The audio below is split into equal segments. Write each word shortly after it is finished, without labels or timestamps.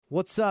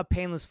What's up,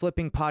 Painless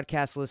Flipping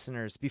podcast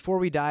listeners? Before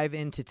we dive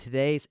into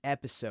today's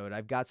episode,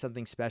 I've got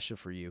something special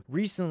for you.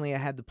 Recently, I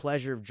had the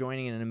pleasure of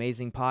joining an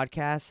amazing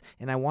podcast,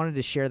 and I wanted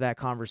to share that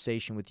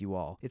conversation with you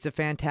all. It's a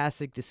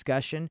fantastic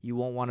discussion you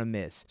won't want to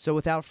miss. So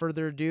without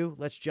further ado,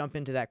 let's jump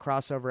into that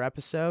crossover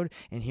episode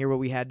and hear what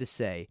we had to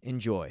say.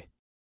 Enjoy.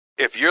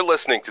 If you're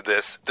listening to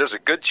this, there's a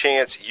good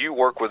chance you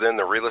work within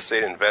the real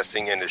estate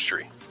investing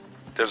industry.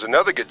 There's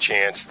another good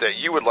chance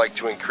that you would like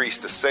to increase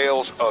the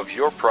sales of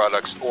your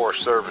products or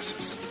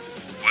services.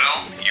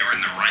 Well, you're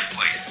in the right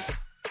place.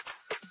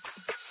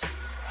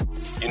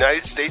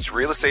 United States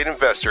Real Estate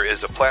Investor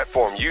is a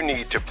platform you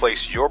need to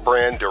place your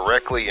brand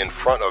directly in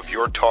front of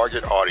your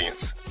target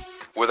audience.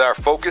 With our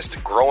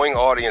focused, growing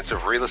audience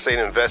of real estate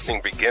investing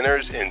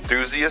beginners,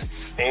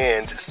 enthusiasts,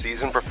 and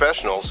seasoned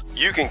professionals,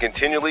 you can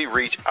continually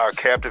reach our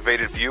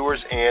captivated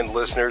viewers and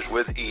listeners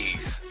with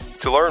ease.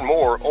 To learn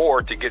more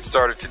or to get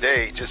started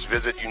today, just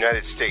visit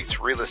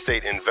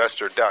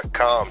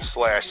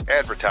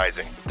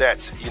UnitedStatesRealEstateInvestor.com/advertising.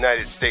 That's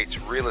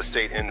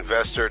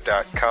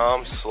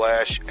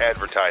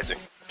UnitedStatesRealEstateInvestor.com/advertising.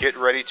 Get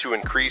ready to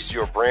increase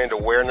your brand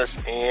awareness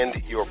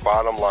and your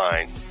bottom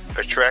line.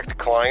 Attract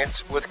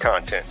clients with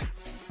content.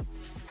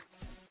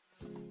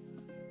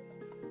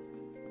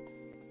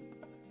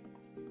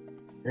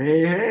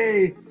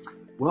 Hey,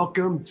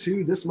 welcome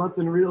to This Month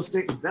in Real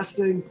Estate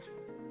Investing.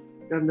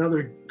 Got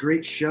another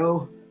great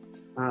show.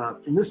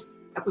 In this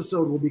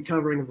episode, we'll be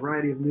covering a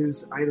variety of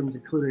news items,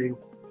 including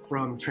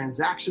from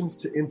transactions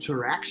to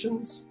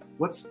interactions,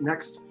 what's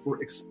next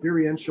for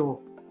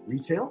experiential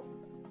retail,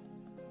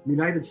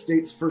 United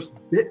States' first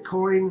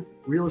Bitcoin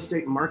real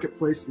estate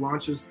marketplace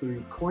launches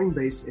through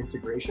Coinbase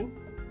integration,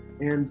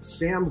 and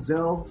Sam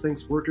Zell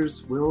thinks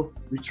workers will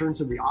return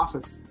to the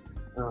office.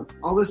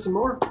 All this and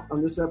more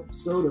on this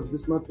episode of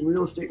This Month in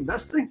Real Estate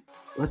Investing.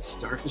 Let's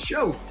start the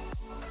show.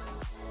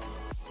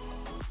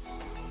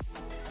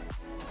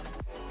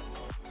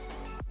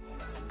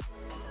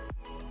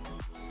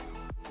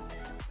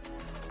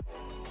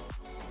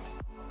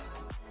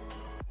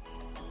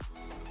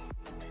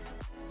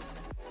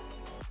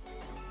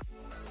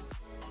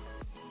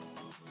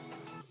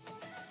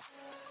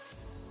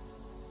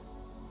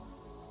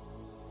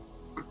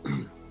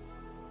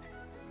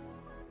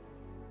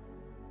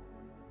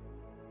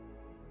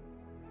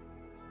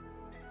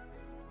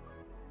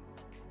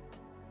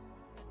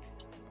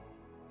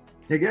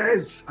 Hey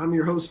guys, I'm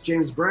your host,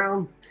 James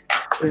Brown,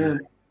 and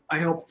I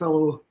help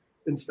fellow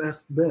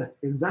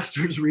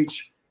investors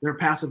reach their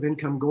passive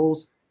income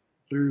goals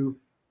through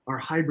our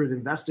hybrid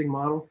investing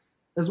model,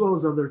 as well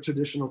as other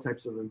traditional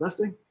types of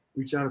investing.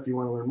 Reach out if you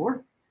want to learn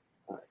more.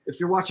 If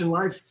you're watching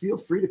live, feel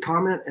free to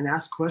comment and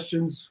ask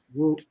questions.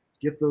 We'll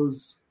get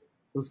those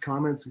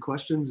comments and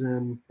questions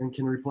and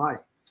can reply.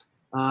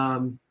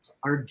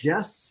 Our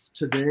guests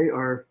today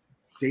are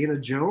Dana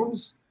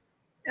Jones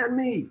and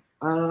me.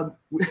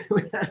 We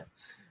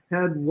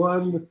had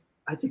one,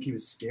 I think he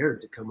was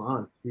scared to come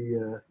on. He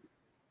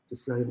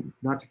decided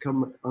not to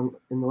come on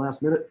in the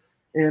last minute,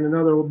 and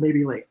another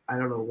maybe late. I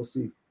don't know. We'll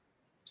see.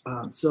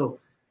 So,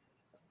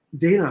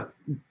 Dana,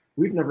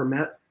 we've never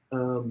met.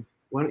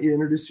 Why don't you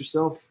introduce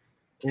yourself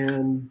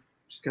and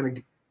just kind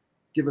of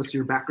give us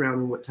your background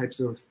and what types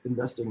of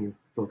investing you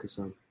focus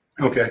on?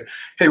 Okay.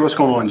 Hey, what's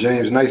going on,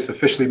 James? Nice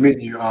officially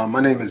meeting you.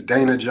 My name is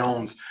Dana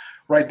Jones.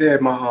 Right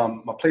there, my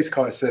place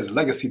card says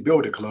Legacy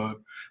Builder Club,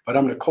 but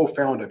I'm the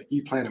co-founder of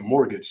ePlanet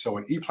Mortgage. So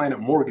in ePlanet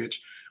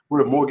Mortgage, we're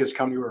a mortgage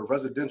company. We're a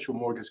residential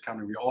mortgage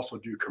company. We also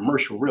do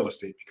commercial real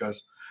estate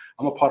because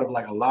I'm a part of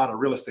like a lot of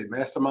real estate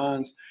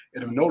masterminds.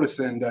 And I'm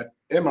noticing that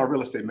in my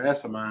real estate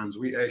masterminds,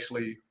 we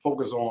actually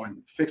focus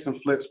on fix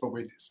and flips, but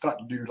we start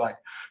to do like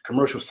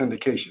commercial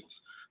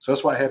syndications. So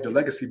that's why I have the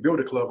Legacy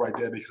Builder Club right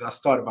there, because I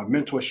started my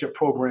mentorship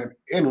program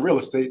in real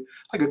estate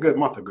like a good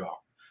month ago.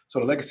 So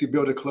the Legacy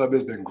Builder Club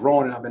has been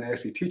growing, and I've been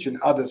actually teaching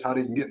others how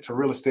they can get into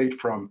real estate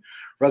from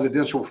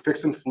residential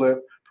fix and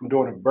flip, from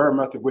doing a BRRRR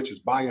method, which is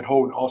buy and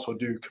hold, and also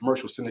do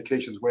commercial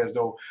syndications, whereas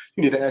though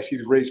you need to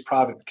actually raise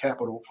private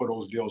capital for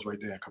those deals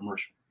right there in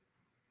commercial.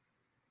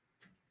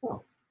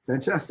 Oh,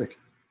 fantastic.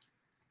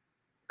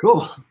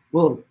 Cool.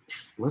 Well,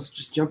 let's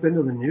just jump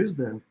into the news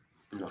then.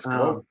 Let's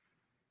go.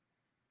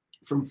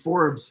 From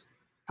Forbes,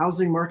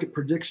 housing market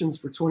predictions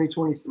for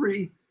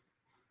 2023.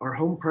 Are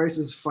home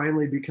prices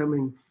finally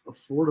becoming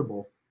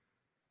affordable?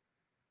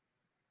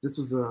 This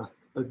was a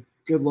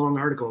good long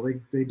article.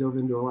 They dove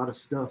into a lot of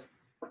stuff.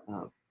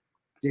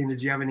 Dana,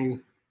 did you have any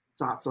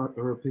thoughts on,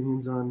 or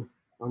opinions on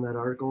that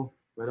article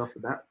right off the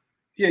bat?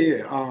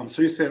 Yeah.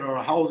 So you said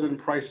our housing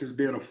prices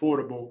being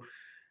affordable.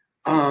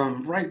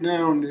 Right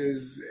now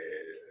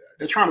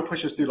they're trying to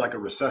push us through like a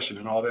recession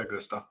and all that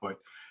good stuff, but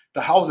the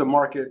housing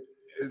market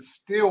is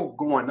still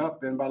going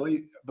up, and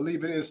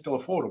believe it is still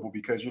affordable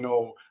because, you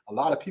know, a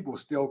lot of people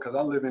still, because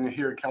I live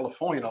here in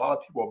California, a lot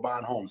of people are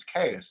buying homes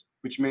cash,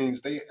 which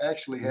means they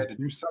actually had to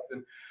do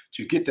something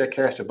to get that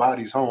cash to buy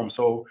these homes.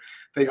 So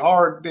they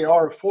are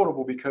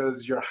affordable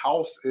because your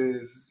house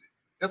is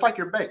it's like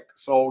your bank.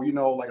 So, you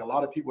know, like a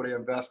lot of people, they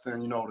invest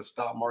in, you know, the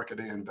stock market,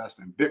 they invest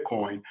in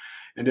Bitcoin.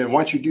 And then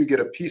once you do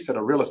get a piece of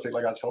the real estate,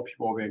 like I tell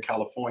people over in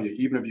California,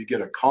 even if you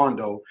get a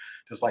condo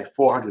that's like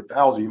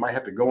 400,000, you might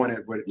have to go in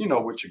it with, you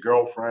know, with your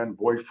girlfriend,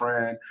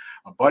 boyfriend,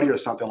 a buddy or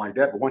something like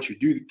that. But once you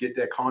do get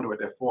that condo at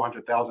that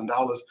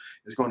 $400,000,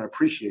 it's going to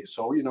appreciate.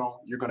 So, you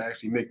know, you're going to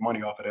actually make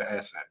money off of that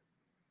asset.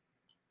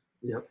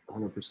 Yep,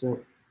 100%.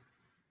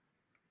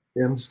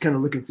 Yeah, I'm just kind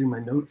of looking through my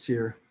notes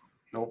here.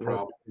 No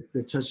problem.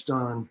 They touched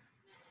on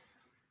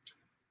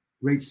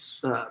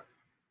rates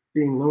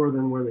being lower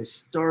than where they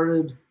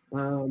started a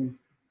little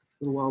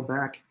while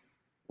back.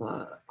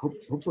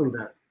 Hopefully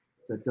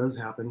that does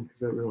happen, because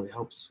that really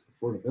helps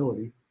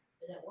affordability.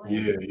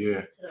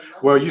 Yeah.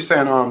 Well, you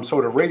saying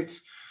so the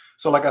rates.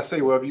 So like I say,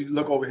 well, if you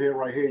look over here,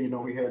 right here, you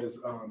know, we had this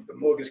the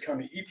mortgage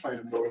company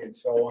E-Planet Mortgage.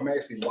 So I'm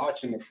actually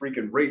watching the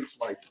freaking rates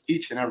like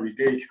each and every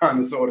day, kind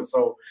of sort of.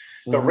 So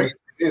the rate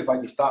is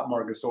like the stock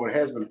market, so it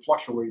has been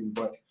fluctuating,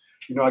 but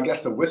you know, I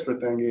guess the whisper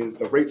thing is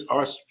the rates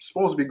are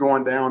supposed to be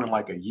going down in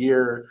like a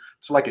year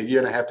to like a year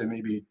and a half to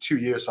maybe 2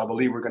 years. So I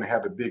believe we're going to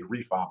have a big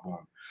refi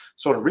boom.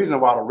 So the reason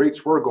why the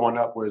rates were going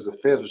up was the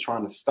Feds were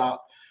trying to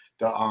stop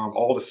the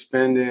all the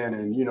spending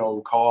and, you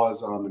know,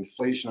 cause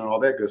inflation and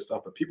all that good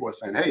stuff. But people are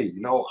saying, hey, you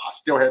know, I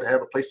still had to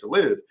have a place to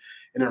live.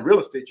 And in real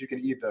estate, you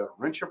can either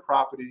rent your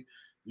property,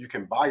 you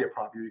can buy your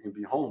property, or you can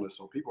be homeless.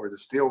 So people are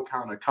just still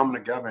kind of coming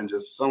together and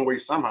just some way,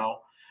 somehow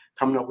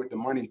coming up with the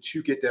money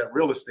to get that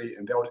real estate,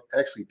 and they'll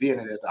actually be in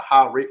it at the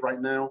high rate right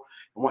now.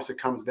 And once it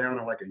comes down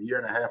in like a year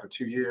and a half or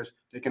 2 years,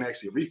 they can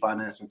actually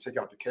refinance and take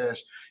out the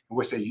cash in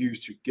which they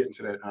use to get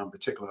into that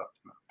particular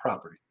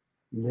property.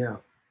 Yeah.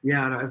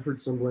 And I've heard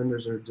some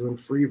lenders are doing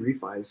free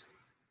refis.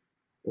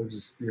 They're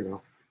just, you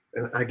know,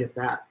 and I get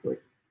that.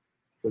 Like,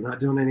 they're not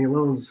doing any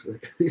loans.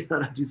 Like, you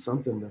gotta do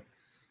something to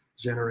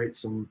generate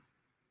some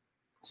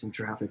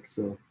traffic.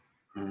 So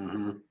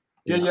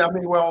Yeah. I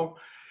mean, well,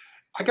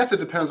 I guess it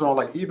depends on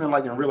like even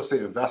like in real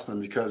estate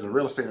investing, because in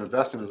real estate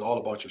investing is all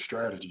about your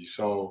strategy.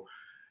 So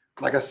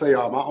like I say,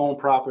 my own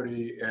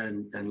property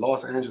in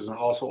Los Angeles, and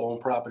also own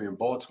property in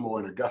Baltimore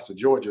and Augusta,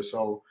 Georgia.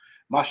 So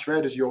my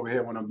strategy over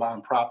here when I'm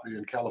buying property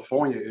in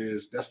California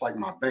is that's like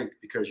my bank,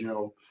 because, you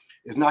know,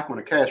 it's not going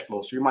to cash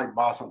flow. So you might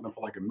buy something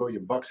for like $1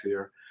 million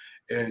here,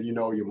 and, you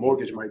know, your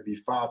mortgage might be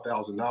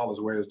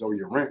 $5,000, whereas though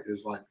your rent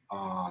is like,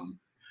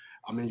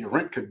 I mean, you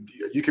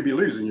could be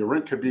losing. Your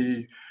rent could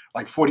be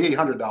like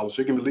 $4,800.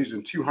 So you can be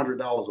losing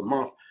 $200 a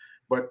month.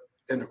 But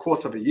in the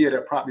course of a year,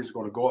 that property is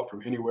going to go up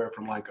from anywhere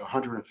from like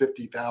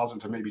 $150,000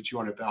 to maybe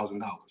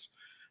 $200,000.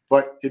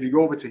 But if you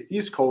go over to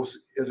East Coast,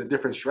 is a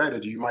different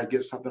strategy. You might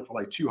get something for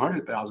like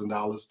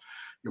 $200,000.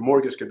 Your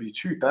mortgage could be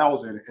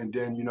 $2,000, and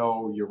then, you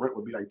know, your rent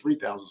would be like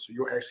 $3,000. So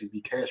you'll actually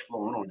be cash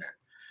flowing on that.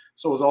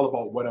 So it's all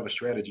about whatever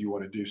strategy you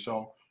want to do.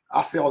 So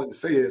I say all that to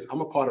say is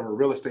I'm a part of a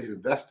real estate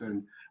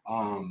investing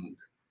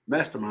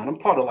mastermind. I'm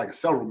part of like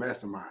several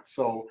masterminds.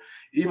 So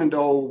even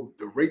though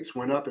the rates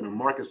went up and the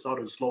market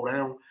started to slow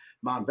down,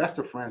 my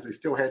investor friends, they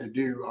still had to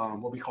do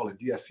what we call a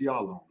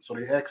DSCR loan. So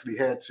they actually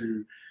had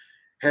to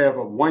have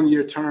a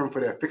 1-year term for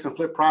their fix and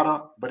flip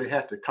product, but it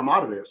had to come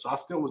out of there. So I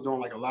still was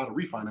doing like a lot of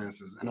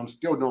refinances, and I'm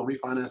still doing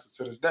refinances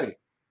to this day.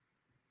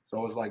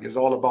 So it's like, it's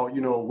all about,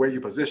 you know, where you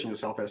position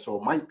yourself at. So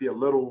it might be a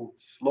little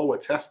slower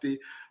testy.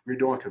 We're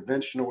doing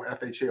conventional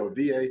FHA or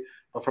VA,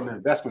 but from an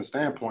investment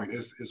standpoint,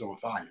 it's on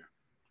fire.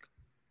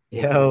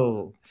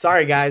 Yo,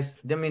 sorry guys,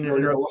 didn't mean to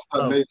interrupt. What's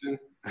up, Nathan?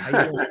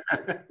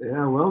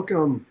 Yeah,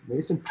 welcome,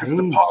 Nathan. This is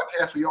the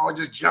podcast. We all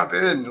just jump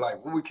in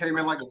like we came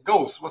in like a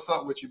ghost. What's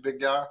up with you, big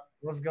guy?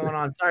 What's going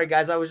on? Sorry,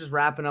 guys. I was just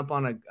wrapping up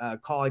on a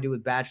call I do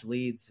with Batch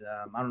Leads.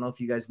 I don't know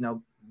if you guys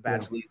know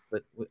Batch Leads,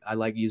 but I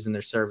like using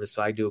their service,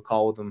 so I do a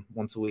call with them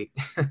once a week.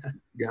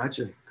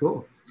 Gotcha.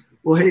 Cool.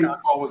 Well, hey,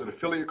 was it an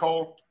affiliate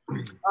call?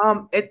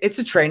 It's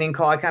a training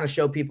call. I kind of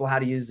show people how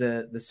to use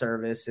the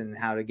service and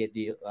how to get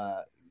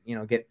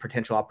get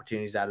potential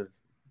opportunities out of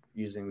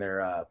using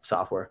their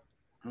software.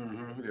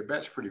 Yeah,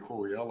 Batch pretty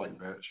cool. Yeah, I like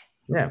Batch.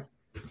 Yeah.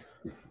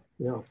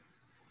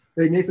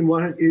 Hey, Nathan,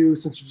 why don't you,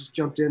 since you just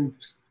jumped in,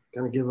 just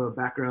kind of give a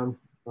background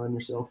on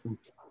yourself and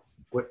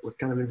what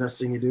kind of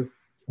investing you do?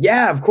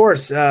 Yeah, of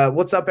course.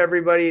 What's up,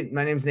 everybody?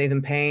 My name's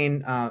Nathan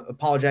Payne.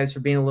 Apologize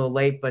for being a little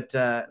late, but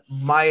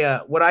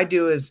my what I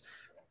do is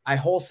I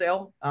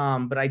wholesale,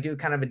 but I do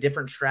kind of a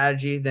different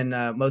strategy than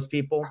most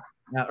people,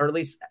 or at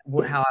least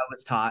how I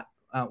was taught.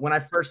 When I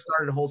first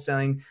started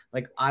wholesaling,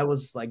 like I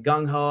was like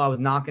gung ho, I was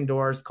knocking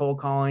doors, cold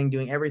calling,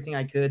 doing everything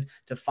I could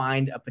to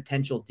find a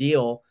potential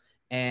deal,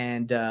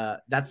 and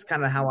that's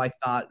kind of how I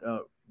thought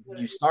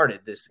you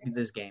started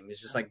this game.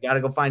 It's just like, got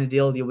to go find a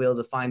deal. You'll be able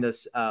to find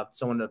us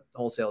someone to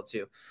wholesale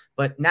to.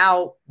 But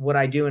now what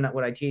I do and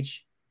what I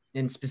teach,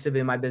 and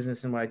specifically in my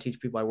business and what I teach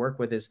people I work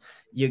with, is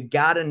you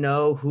got to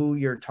know who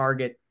your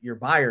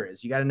buyer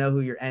is. You got to know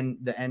who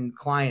the end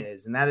client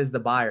is, and that is the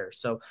buyer.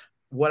 So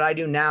what I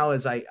do now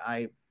is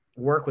I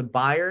work with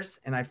buyers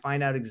and I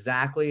find out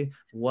exactly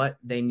what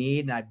they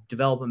need, and I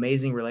develop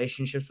amazing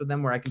relationships with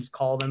them where I can just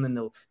call them and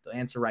they'll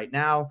answer right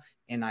now.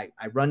 And I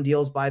run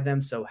deals by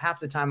them. So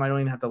half the time I don't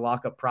even have to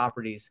lock up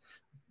properties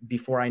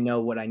before I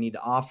know what I need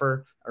to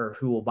offer or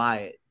who will buy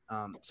it.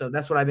 So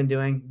that's what I've been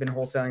doing. Been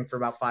wholesaling for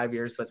about 5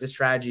 years, but this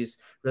strategy has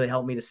really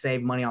helped me to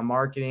save money on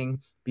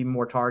marketing, be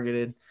more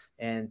targeted.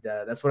 And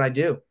that's what I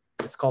do.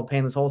 It's called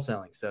painless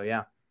wholesaling. So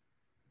yeah.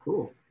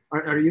 Cool.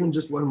 Are you in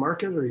just one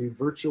market, or are you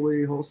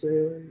virtually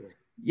wholesaling?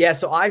 Yeah,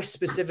 so I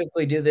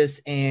specifically do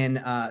this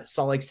in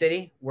Salt Lake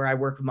City, where I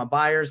work with my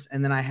buyers,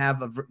 and then I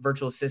have a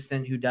virtual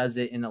assistant who does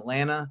it in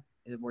Atlanta,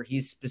 where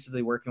he's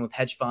specifically working with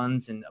hedge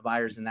funds and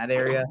buyers in that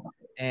area.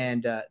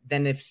 And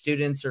then if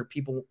students or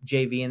people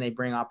JV and they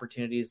bring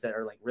opportunities that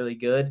are like really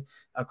good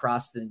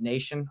across the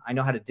nation, I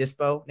know how to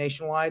dispo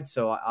nationwide,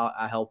 so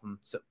I help them.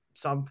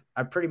 So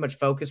I pretty much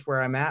focus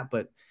where I'm at,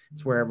 but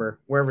it's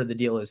wherever the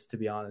deal is, to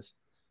be honest.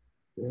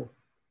 Yeah,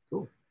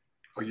 cool.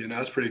 Oh yeah, no,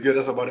 that's pretty good.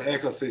 That's what I'm about to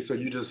ask. I say, so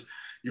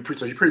you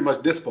pretty much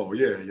dispo,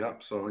 yeah.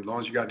 So as long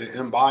as you got the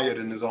end buyer,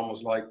 then it's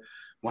almost like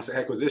once the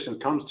acquisition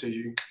comes to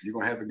you, you're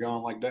gonna have it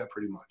gone like that,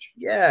 pretty much.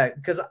 Yeah,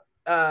 because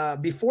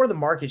before the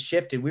market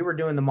shifted, we were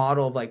doing the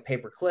model of like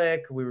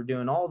pay-per-click. We were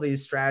doing all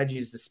these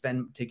strategies to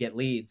spend to get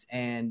leads,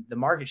 and the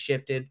market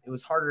shifted. It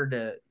was harder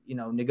to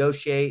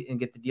negotiate and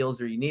get the deals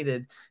that you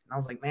needed. And I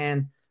was like,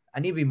 man, I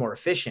need to be more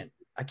efficient.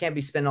 I can't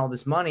be spending all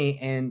this money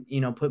and,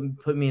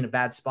 put me in a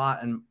bad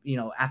spot. And,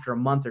 after a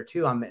month or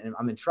two, I'm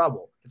in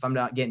trouble if I'm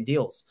not getting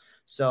deals.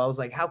 So I was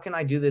like, how can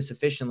I do this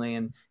efficiently?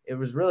 And it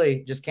was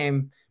really just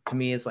came to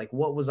me as like,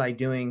 what was I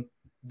doing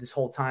this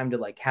whole time to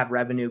like have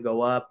revenue go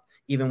up,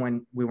 even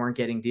when we weren't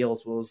getting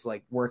deals? It was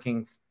like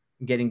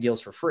getting deals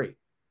for free,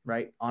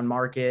 right? On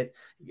market,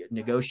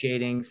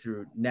 negotiating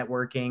through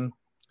networking.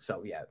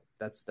 So yeah,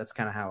 that's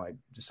kind of how I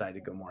decided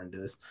to go more into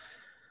this.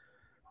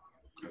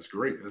 That's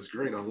great.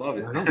 I love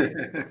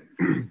it.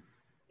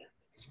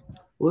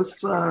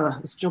 Let's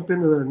jump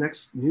into the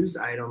next news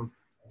item.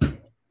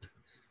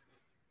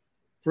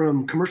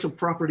 From commercial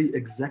property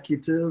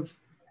executive,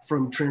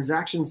 from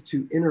transactions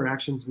to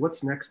interactions,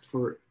 what's next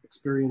for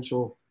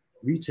experiential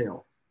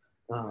retail?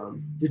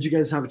 Did you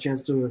guys have a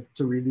chance to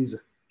read these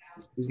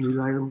news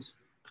items?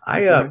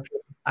 I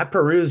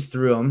perused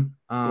through them,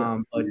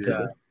 but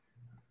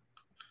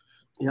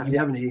if you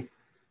have any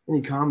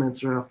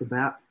comments right off the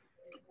bat.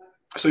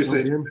 So you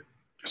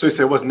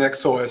said what's next?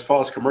 So as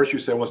far as commercial, you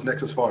said what's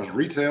next as far as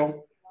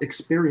retail?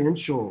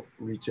 Experiential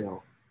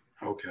retail.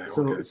 Okay.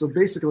 So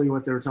basically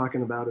what they're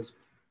talking about is,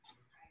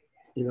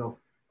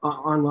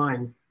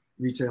 online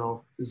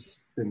retail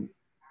has been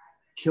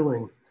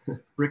killing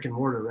brick and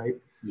mortar, right?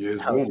 Yeah,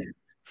 it's booming.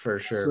 For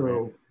sure. So,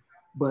 man.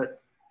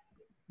 But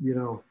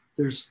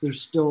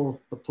there's still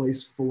a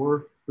place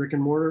for brick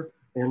and mortar,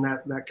 and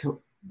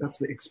that's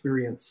the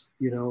experience,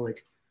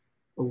 like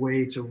a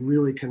way to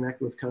really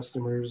connect with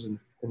customers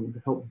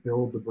and help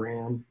build the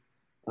brand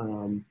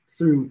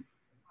through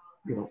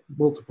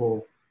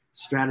multiple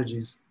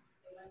strategies.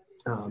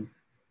 And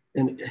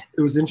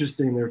it was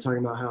interesting, they were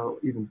talking about how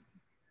even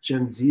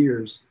Gen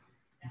Zers,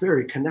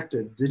 very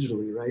connected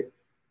digitally, right?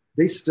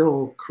 They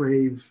still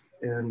crave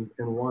and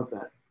want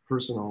that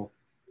personal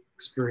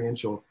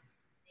experiential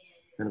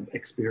kind of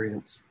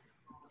experience.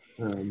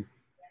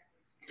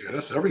 Yeah,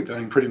 that's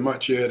everything pretty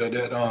much. Yeah,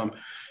 that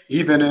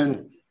even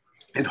in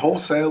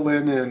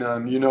wholesaling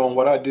and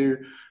what I do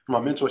for my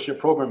mentorship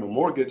program and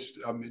mortgage,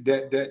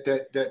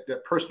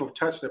 that personal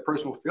touch, that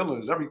personal feeling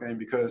is everything,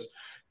 because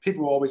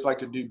people always like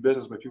to do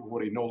business with people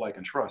who they know, like,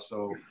 and trust.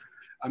 So,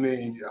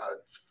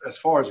 as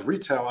far as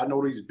retail, I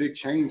know these big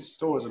chain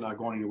stores are not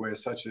going anywhere,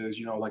 such as,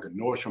 like a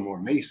Nordstrom or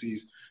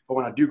Macy's. But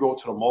when I do go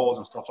to the malls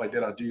and stuff like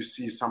that, I do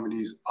see some of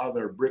these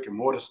other brick and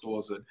mortar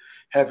stores that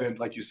haven't,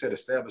 like you said,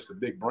 established a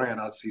big brand.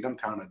 I see them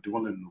kind of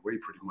dwindling away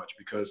pretty much,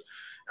 because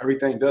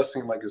everything does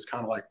seem like it's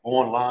kind of like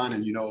online,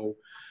 and,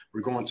 we're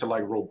going to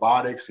like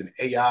robotics and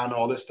AI and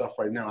all this stuff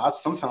right now.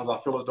 Sometimes I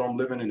feel as though I'm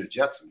living in the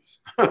Jetsons.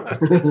 I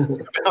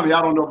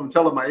don't know if I'm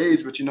telling my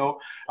age, but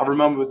I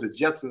remember it was the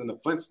Jetsons and the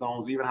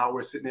Flintstones. Even how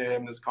we're sitting here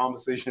having this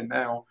conversation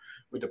now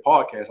with the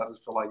podcast, I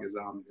just feel like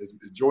it's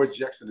George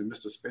Jetson and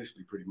Mr.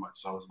 Spacely pretty much.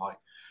 So it's like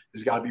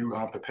it's got to be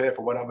prepared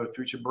for whatever the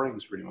future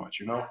brings, pretty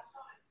much.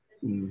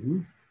 Mm-hmm.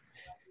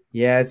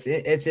 Yeah,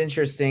 it's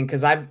interesting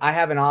because I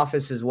have an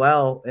office as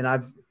well, and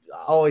I've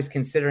always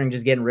considering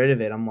just getting rid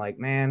of it. I'm like,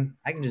 man,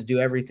 I can just do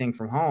everything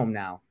from home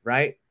now,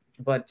 right?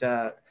 But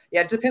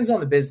it depends on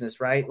the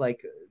business, right?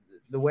 Like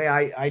the way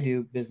I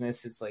do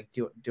business, it's like,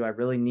 do I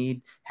really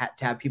need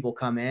to have people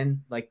come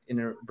in like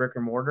in a brick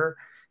or mortar?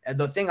 And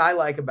the thing I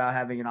like about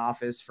having an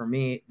office for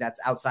me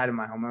that's outside of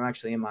my home, I'm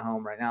actually in my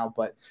home right now,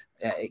 but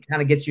it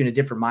kind of gets you in a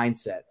different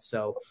mindset.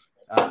 So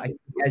I think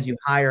as you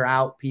hire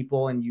out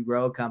people and you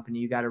grow a company,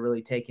 you got to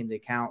really take into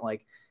account,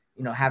 like,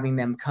 having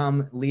them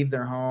come, leave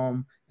their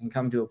home and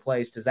come to a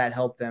place. Does that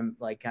help them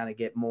like kind of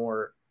get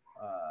more,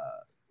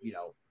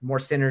 more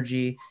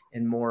synergy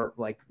and more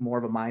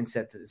of a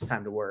mindset that it's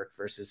time to work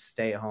versus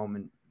stay at home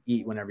and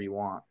eat whenever you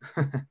want?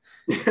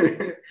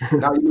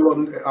 Now,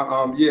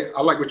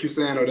 I like what you're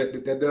saying.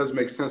 That does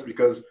make sense,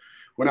 because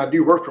when I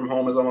do work from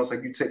home, it's almost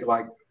like you take,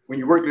 like, when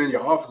you're working in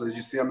your offices,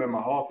 you see I'm in my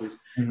office.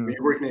 Mm-hmm. When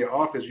you're working in your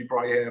office, you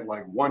probably have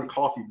like one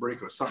coffee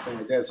break or something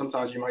like that.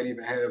 Sometimes you might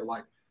even have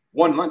like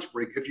one lunch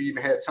break if you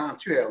even had time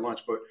to have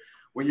lunch. But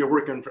when you're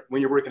working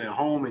at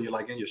home and you're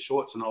like in your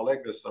shorts and all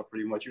that good stuff,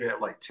 pretty much you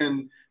have like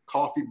 10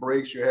 coffee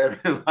breaks, you're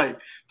having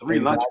like 3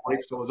 lunch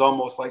breaks. So it's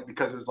almost like,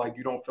 because it's like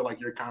you don't feel like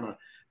you're kind of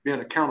being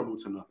accountable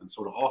to nothing.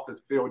 So the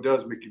office field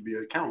does make you be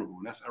accountable,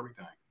 and that's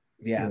everything.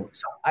 Yeah.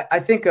 So I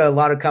think a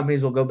lot of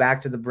companies will go back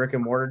to the brick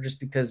and mortar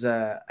just because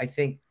I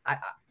think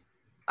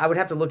I would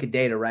have to look at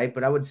data, right?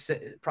 But I would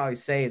probably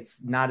say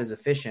it's not as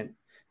efficient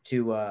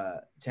to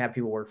have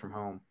people work from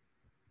home.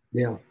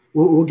 Yeah,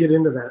 we'll get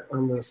into that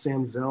on the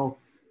Sam Zell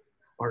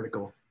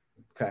article.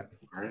 Okay.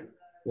 All right.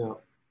 Yeah.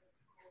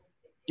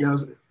 Yeah, I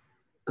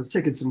was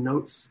taking some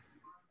notes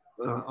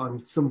on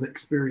some of the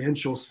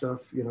experiential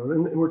stuff, you know,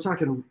 and we're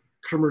talking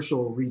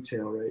commercial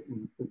retail, right?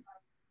 And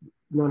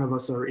none of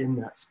us are in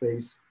that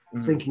space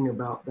thinking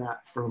about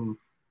that from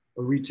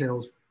a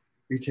retailer's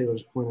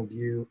point of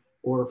view,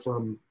 or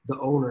from the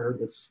owner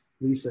that's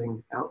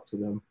leasing out to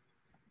them.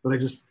 But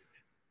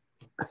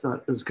I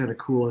thought it was kind of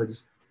cool. I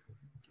just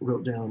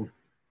wrote down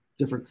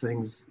different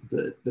things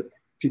that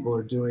people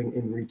are doing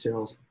in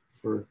retail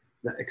for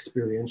that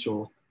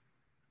experiential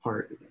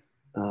part.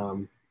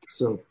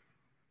 So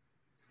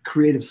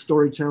creative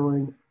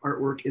storytelling,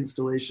 artwork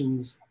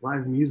installations,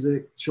 live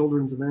music,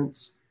 children's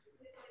events,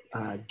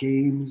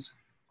 games,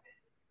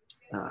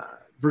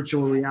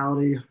 virtual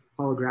reality,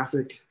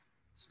 holographic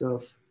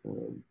stuff.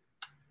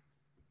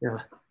 Yeah,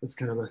 that's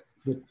kind of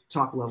the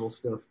top level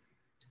stuff.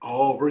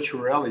 Oh,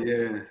 virtual reality,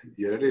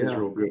 yeah, that is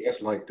real good.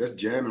 That's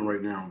jamming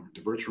right now.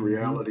 The virtual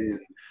reality, and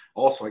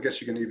also I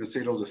guess you can even see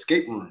those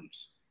escape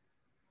rooms.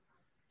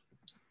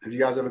 Have you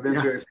guys ever been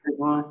to an escape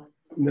room?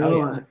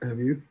 No, have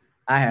you?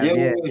 I have,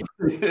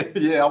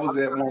 yeah. I was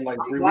at one like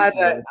 3 I'm weeks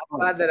ago.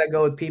 glad that I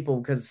go with people,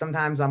 because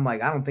sometimes I'm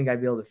like, I don't think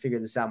I'd be able to figure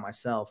this out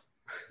myself.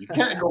 You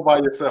can't go by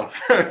yourself.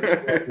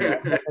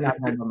 Yeah,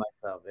 I'm by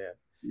myself.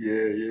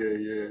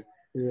 Yeah.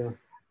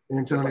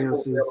 Antonio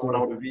says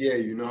the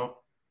VA, you know.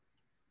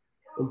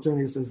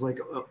 Antonio says like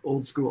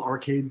old school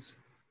arcades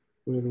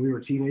when we were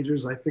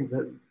teenagers. I think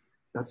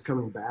that's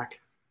coming back.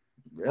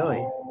 Really?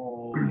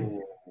 Oh,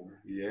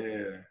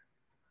 yeah.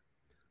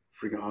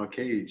 Freaking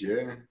arcades,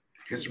 yeah.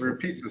 History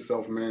repeats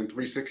itself, man.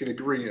 360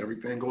 degree,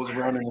 everything goes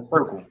around in a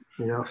circle.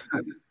 Yeah.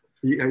 Are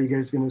you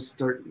guys going to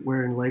start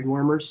wearing leg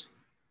warmers?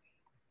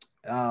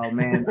 Oh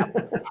man,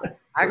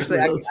 actually,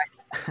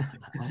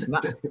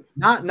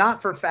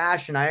 not for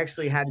fashion. I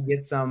actually had to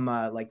get some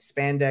like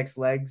spandex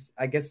legs.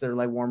 I guess they're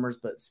leg warmers,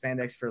 but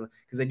spandex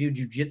because I do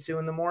jujitsu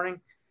in the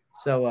morning.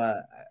 So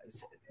I'm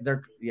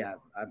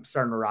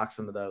starting to rock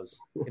some of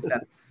those. If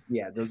that's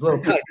those little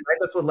tights, right?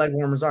 That's what leg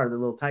warmers are. They're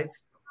little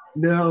tights.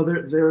 No,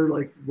 they're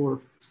like more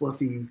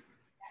fluffy.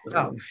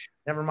 Oh,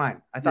 never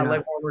mind. I thought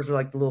leg warmers were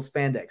like the little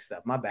spandex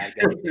stuff. My bad,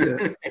 guys.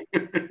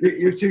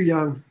 You're too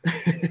young.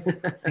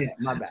 Yeah,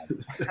 my bad.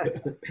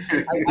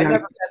 I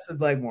never messed with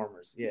leg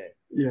warmers. Yeah.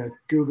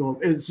 Google.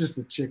 It's just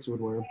the chicks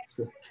would wear them.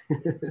 So.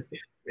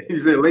 You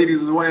said ladies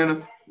was wearing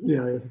them.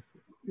 Yeah.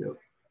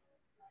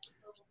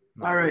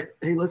 All right.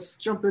 Hey, let's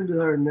jump into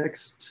our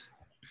next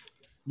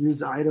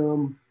news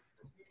item.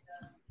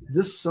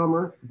 This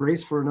summer,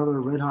 brace for another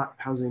red-hot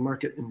housing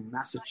market in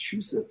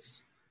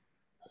Massachusetts.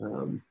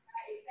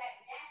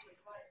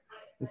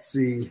 Let's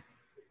see.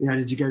 Yeah,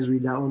 did you guys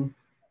read that one?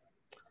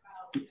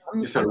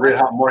 You said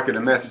red-hot market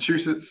in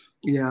Massachusetts?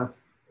 Yeah.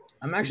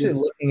 I'm actually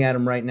looking at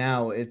them right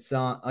now. It's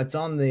on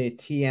the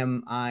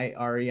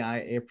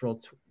TMIREI April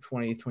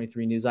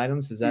 2023 news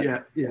items. Is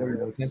that? Yeah.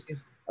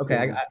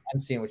 Okay,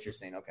 I'm seeing what you're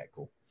saying. Okay,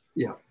 cool.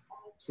 Yeah.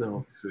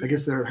 So I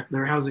guess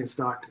their housing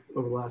stock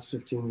over the last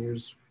 15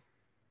 years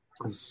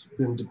has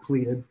been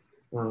depleted,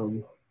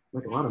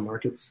 like a lot of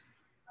markets.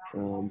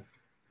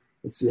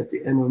 Let's see, at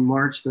the end of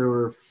March, there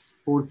were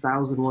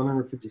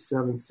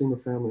 4,157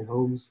 single-family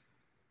homes.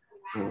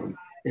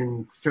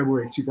 In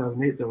February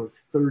 2008, there were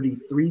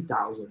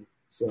 33,000.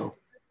 So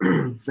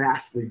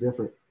vastly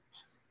different.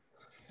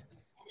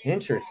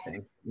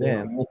 Interesting.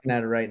 Yeah, I'm looking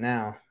at it right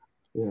now.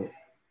 Yeah.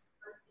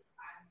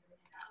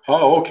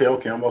 Oh, okay.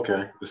 I'm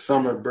okay. The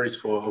summer brace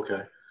for,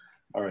 okay.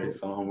 All right,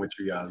 so I'm with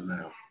you guys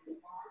now.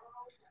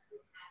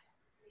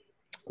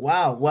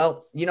 Wow.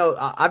 Well,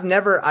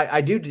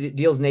 I do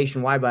deals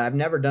nationwide, but I've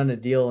never done a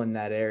deal in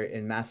that area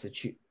in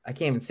Massachusetts. I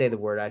can't even say the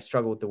word. I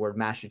struggle with the word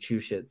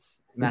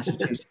Massachusetts.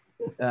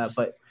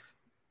 But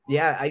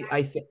yeah,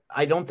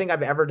 I don't think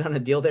I've ever done a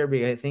deal there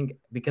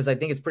because I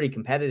think it's pretty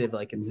competitive.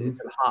 Like it's a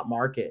hot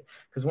market.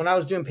 Because when I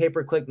was doing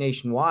pay-per-click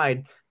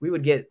nationwide, we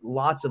would get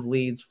lots of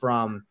leads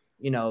from,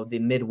 the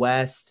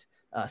Midwest,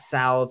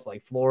 South,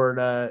 like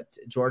Florida,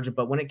 Georgia.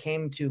 But when it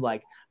came to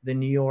like the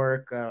New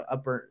York,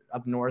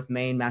 up north,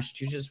 Maine,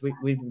 Massachusetts,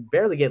 we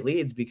barely get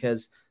leads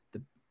because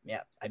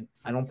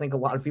I don't think a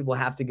lot of people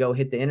have to go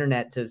hit the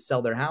internet to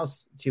sell their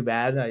house too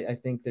bad. I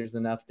think there's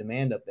enough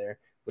demand up there,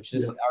 which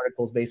this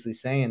article is basically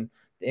saying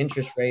the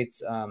interest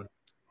rates,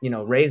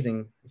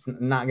 raising, it's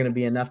not going to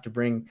be enough to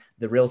bring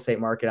the real estate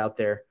market out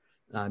there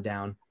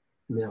down.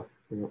 Yeah.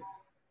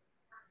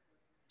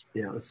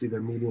 Let's see,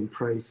 their median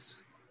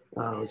price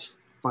was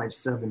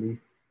 $570.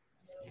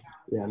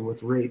 Yeah, and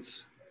with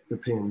rates, they're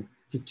paying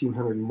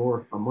 $1,500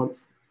 more a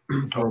month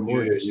for a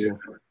mortgage. Yeah.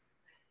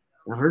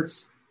 That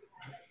hurts.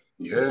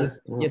 Yeah.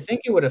 You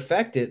think it would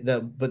affect it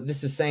though, but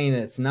this is saying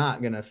it's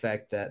not going to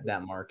affect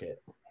that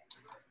market.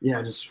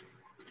 Yeah,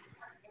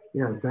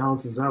 it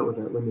balances out with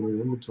that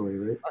limited inventory,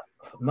 right?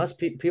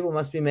 People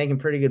must be making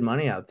pretty good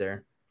money out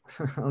there.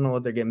 I don't know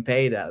what they're getting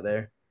paid out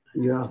there.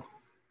 Yeah.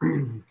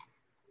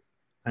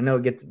 I know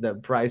the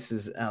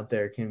prices out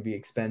there can be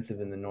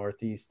expensive in the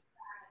Northeast.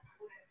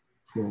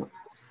 Yeah.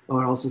 Oh,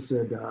 I also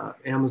said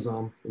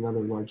Amazon and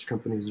other large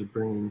companies are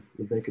bringing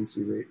the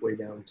vacancy rate way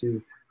down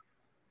too.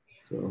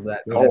 So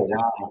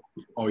wow.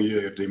 Oh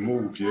yeah, if they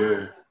move,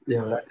 yeah.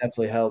 That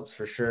definitely helps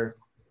for sure.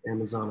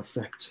 Amazon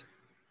effect.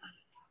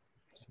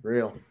 It's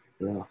real.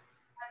 Yeah.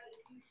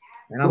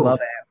 And cool.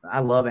 I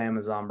love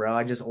Amazon, bro.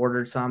 I just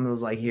ordered some. It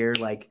was like here,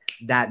 like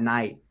that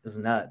night. It was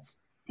nuts.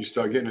 You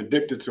start getting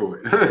addicted to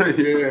it.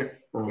 Yeah.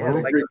 Yeah,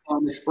 it's like a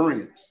great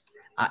experience.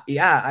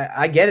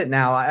 I get it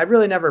now. I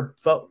really never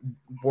felt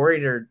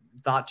worried or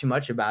thought too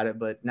much about it,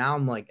 but now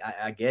I'm like,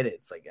 I get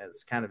it.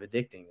 It's kind of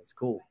addicting. It's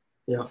cool.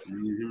 Yeah.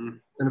 Mm-hmm.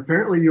 And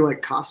apparently you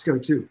like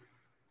Costco too.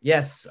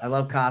 Yes, I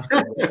love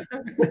Costco.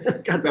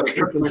 Got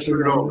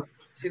that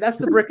See, that's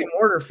the brick and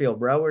mortar feel,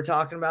 bro. We're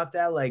talking about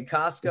that. Like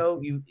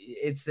Costco,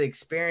 it's the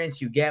experience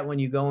you get when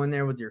you go in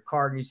there with your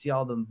cart and you see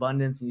all the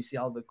abundance and you see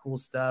all the cool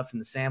stuff and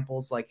the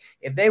samples. Like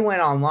if they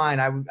went online,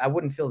 I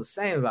wouldn't feel the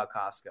same about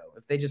Costco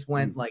if they just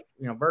went like,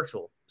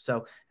 virtual.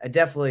 So it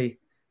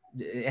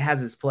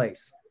has its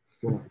place.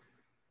 Yeah,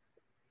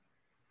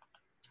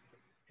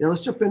 let's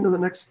jump into the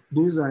next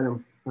news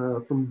item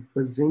from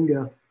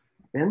Benzinga.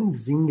 I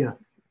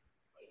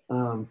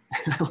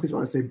always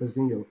want to say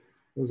Bazinga. What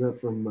was that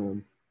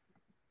from?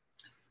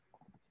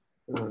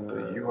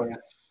 The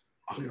U.S.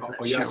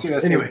 I see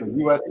that. Anyway, the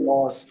U.S.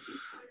 lost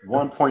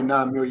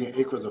 1.9 million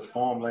acres of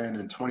farmland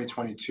in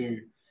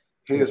 2022.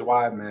 Here's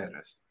why it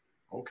matters.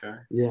 Okay.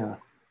 Yeah.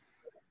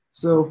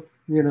 So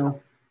it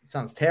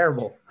sounds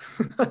terrible.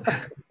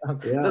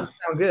 Doesn't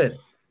sound good.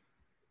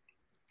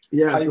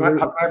 Yeah.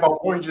 How about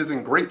oranges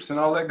and grapes and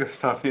all that good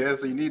stuff? Yeah.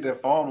 So you need that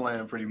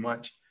farmland pretty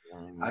much.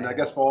 And I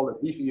guess for all the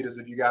beef eaters,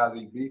 if you guys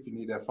eat beef, you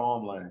need that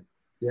farmland.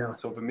 Yeah.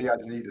 So for me, I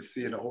just need to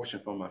see in the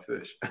ocean for my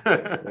fish.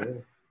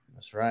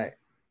 That's right.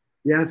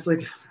 Yeah, it's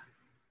like,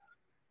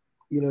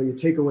 you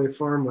take away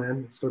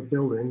farmland, start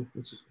building,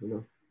 which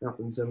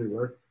happens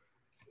everywhere,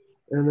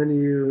 and then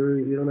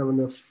you don't have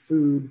enough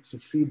food to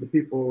feed the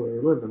people that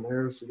are living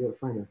there, so you got to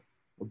find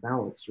a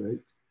balance, right?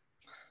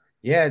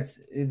 Yeah,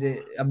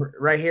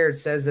 right here. It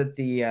says that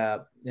the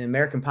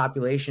American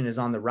population is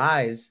on the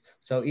rise.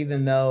 So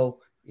even though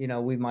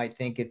we might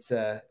think it's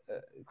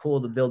cool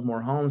to build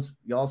more homes,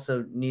 you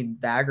also need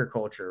the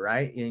agriculture,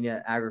 right? You need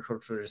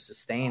agriculture to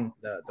sustain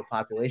the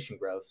population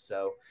growth.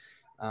 So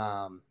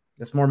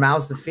there's more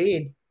mouths to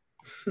feed.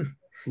 Yep.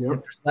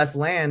 If there's less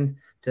land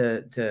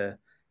to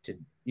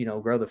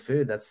grow the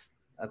food, that's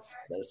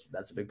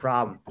a big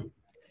problem.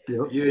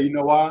 Yep. Yeah, you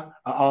know why?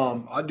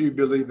 I do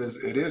believe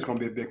it is going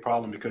to be a big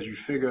problem because you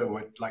figure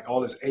with like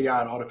all this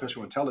AI and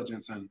artificial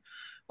intelligence and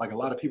like a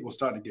lot of people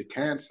starting to get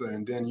cancer.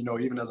 And then,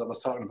 even as I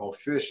was talking about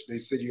fish, they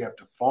said you have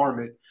to farm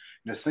it.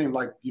 And it seemed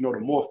like, the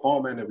more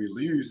farmland that we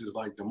lose is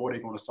like the more they're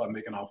going to start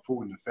making our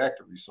food in the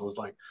factory. So it's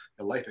like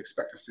the life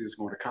expectancy is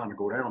going to kind of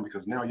go down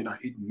because now you're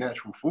not eating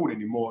natural food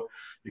anymore.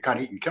 You're kind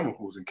of eating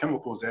chemicals, and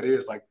chemicals that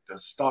is like the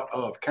start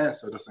of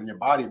cancer that's in your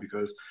body,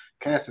 because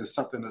cancer is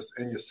something that's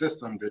in your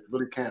system that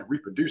really can't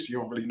reproduce. You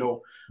don't really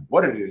know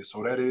what it is.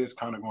 So that is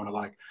kind of going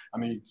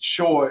to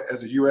sure,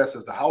 as a U.S.,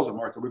 as the housing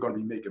market, we're going to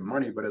be making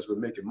money. But as we're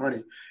making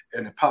money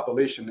and the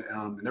population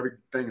and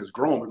everything is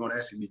growing, we're going to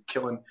actually be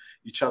killing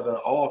each other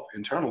off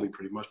internally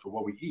pretty much for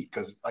what we eat.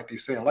 Because like they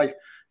say in life,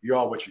 you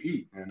are what you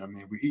eat. And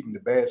we're eating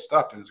the bad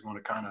stuff that is going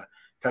to kind of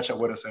catch up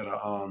with us at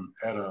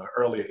a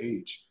earlier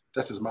age.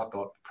 That's just my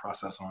thought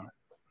process on it,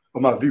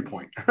 or my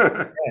viewpoint.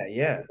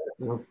 Yeah.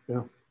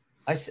 Yeah.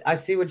 I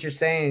see what you're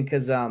saying,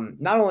 because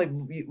not only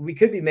we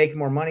could be making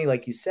more money,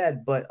 like you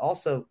said, but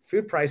also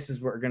food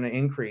prices were going to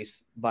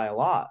increase by a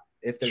lot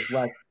if there's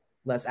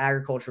less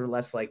agriculture,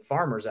 less like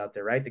farmers out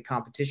there, right? The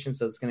competition,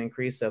 so it's going to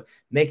increase. So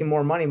making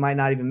more money might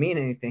not even mean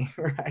anything,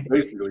 right?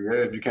 Basically, yeah,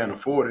 if you can't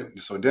afford it.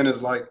 So then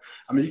it's like,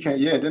 you can't,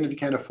 then if you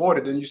can't afford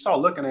it, then you start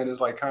looking at it as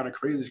like kind of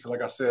crazy. Because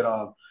like I said,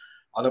 I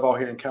live out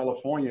here in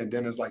California, and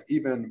then it's like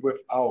even with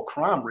our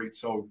crime rate.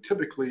 So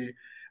typically,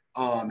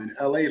 in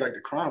LA, like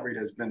the crime rate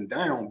has been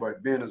down,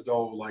 but being as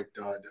though like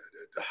the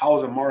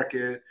housing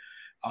market,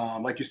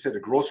 like you said, the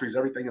groceries,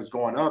 everything is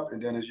going up.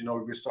 And then as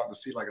we're starting to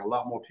see like a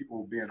lot more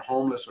people being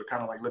homeless or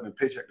kind of like living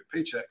paycheck to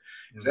paycheck.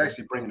 Is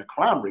actually bringing the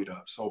crime rate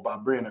up. So by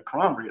bringing the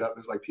crime rate up,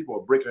 it's like people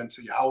are breaking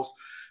into your house,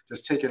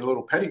 just taking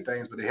little petty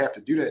things, but they have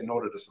to do that in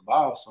order to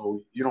survive.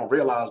 So you don't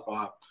realize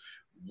by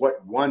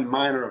what one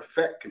minor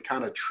effect can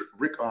kind of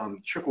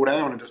trickle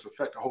down and just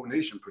affect the whole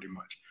nation pretty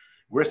much.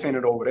 We're seeing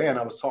it over there. And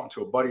I was talking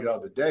to a buddy the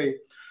other day.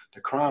 The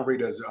crime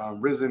rate has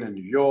risen in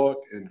New York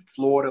and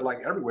Florida,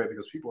 like everywhere,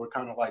 because people are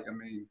kind of like,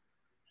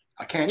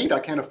 I can't eat. I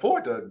can't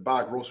afford to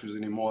buy groceries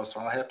anymore. So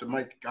I have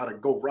to gotta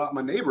go rob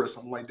my neighbor or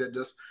something like that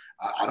just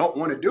I don't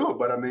want to do it,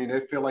 but I mean,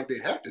 they feel like they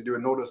have to do it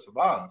in order to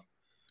survive.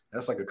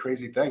 That's like a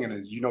crazy thing. And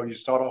as you know, you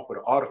start off with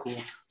an article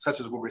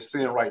such as what we're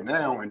seeing right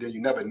now, and then you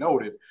never know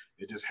it.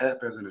 It just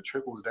happens and it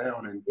trickles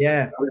down, and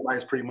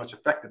everybody's pretty much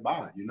affected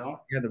by it, you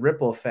know? Yeah, the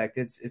ripple effect.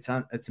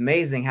 It's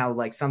amazing how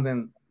like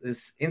something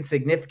is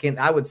insignificant.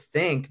 I would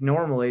think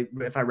normally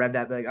if I read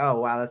that, like,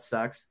 oh wow, that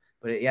sucks.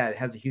 But it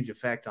has a huge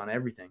effect on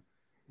everything.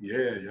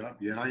 Yeah.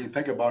 I didn't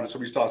think about it. So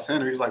we start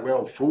saying, he's like,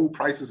 well, food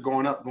prices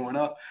going up.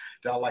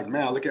 They're like,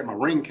 man, I look at my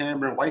Ring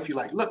camera and wifey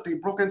like, look, they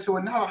broke into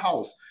another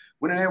house.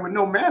 Went in there with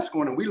no mask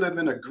on, and we live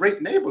in a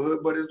great neighborhood,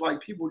 but it's like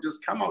people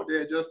just come out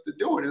there just to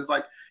do it. It's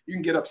like you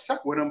can get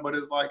upset with them, but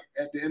it's like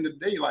at the end of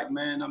the day, like,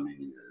 man, I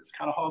mean, it's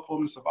kind of hard for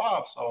them to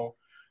survive. So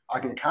I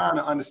can kind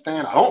of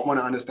understand. I don't want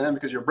to understand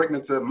because you're breaking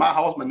into my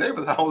house, my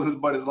neighbor's houses,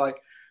 but it's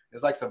like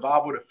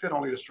survival to fit,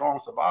 only the strong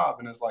survive.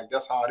 And it's like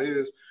that's how it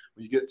is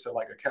when you get to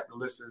like a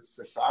capitalistic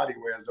society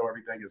where as though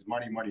everything is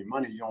money, money,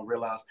 money. You don't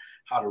realize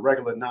how the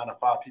regular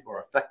 9-to-5 people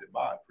are affected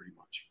by it pretty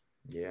much.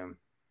 Yeah.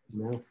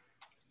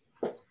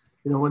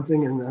 You know, one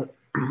thing in that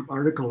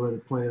article that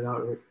it pointed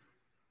out, that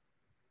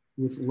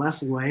with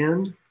less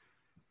land,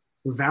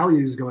 the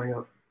value is going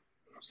up,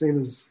 same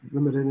as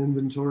limited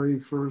inventory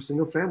for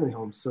single family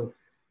homes. So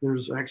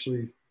there's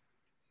actually,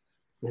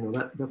 you know,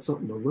 that's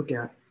something to look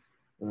at.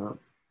 And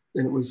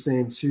it was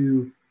saying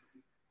too,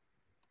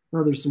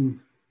 there's some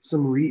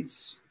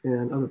REITs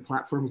and other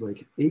platforms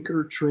like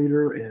Acre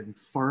Trader and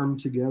Farm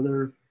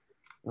Together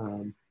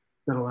that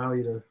allow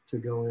you to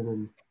go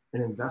in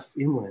and invest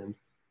in land.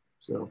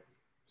 So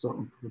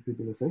something for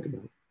people to think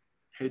about.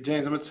 Hey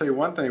James, I'm gonna tell you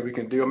one thing we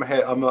can do.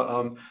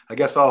 I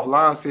guess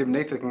offline, see if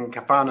Nathan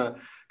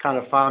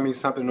can find me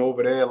something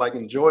over there, like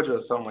in Georgia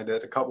or something like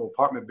that, a couple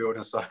apartment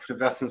buildings, so I can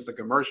invest in some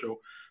commercial.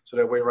 So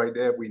that way, right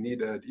there, if we need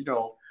to, you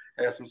know,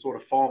 have some sort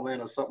of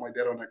farmland or something like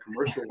that on that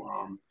commercial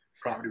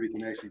property, we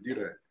can actually do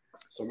that.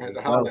 So man,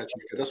 to holler at you,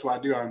 because that's what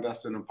I do. I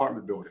invest in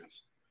apartment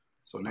buildings.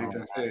 So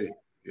Nathan, hey,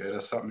 yeah,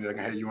 that's something that I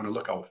can have you on the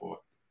lookout for.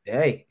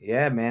 Hey,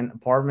 yeah, man,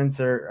 apartments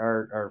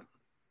are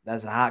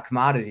that's a hot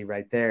commodity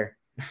right there.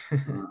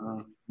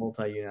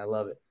 Multi-unit, I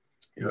love it.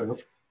 Yeah.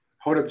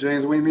 Hold up,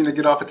 James. We mean to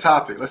get off a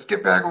topic. Let's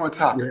get back on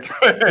topic.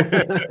 All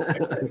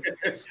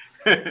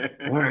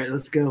right,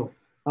 let's go.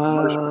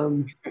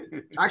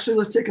 Actually,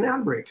 let's take an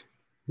ad break.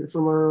 Hear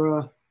from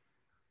our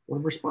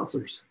one of our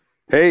sponsors.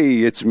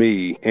 Hey, it's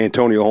me,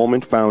 Antonio Holman,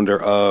 founder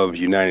of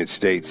United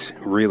States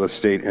Real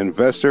Estate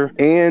Investor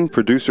and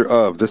producer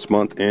of This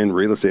Month in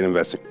Real Estate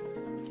Investing.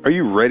 Are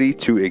you ready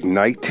to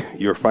ignite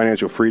your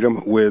financial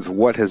freedom with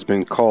what has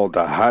been called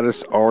the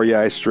hottest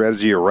REI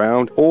strategy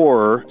around,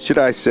 or should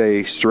I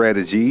say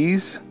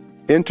strategies?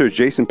 Enter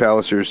Jason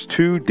Palliser's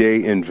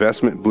 2-day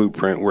investment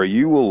blueprint, where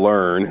you will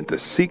learn the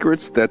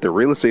secrets that the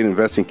real estate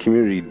investing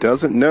community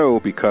doesn't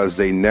know because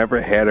they never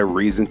had a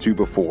reason to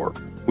before.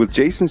 With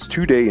Jason's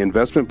 2-day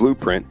investment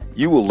blueprint,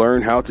 you will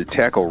learn how to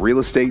tackle real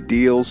estate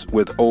deals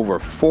with over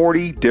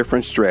 40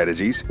 different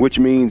strategies, which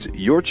means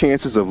your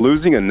chances of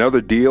losing another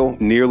deal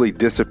nearly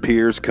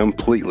disappears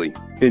completely.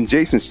 In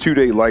Jason's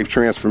 2-day life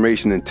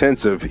transformation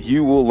intensive,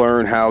 you will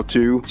learn how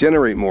to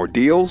generate more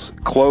deals,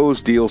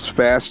 close deals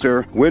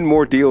faster, win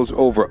more deals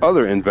over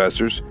other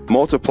investors,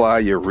 multiply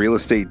your real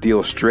estate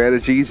deal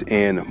strategies,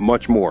 and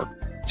much more.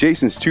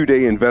 Jason's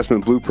 2-day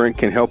investment blueprint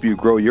can help you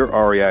grow your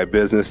REI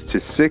business to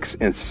 6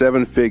 and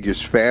 7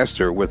 figures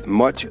faster with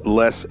much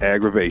less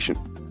aggravation.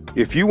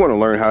 If you want to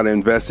learn how to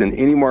invest in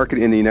any market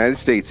in the United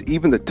States,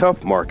 even the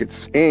tough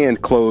markets,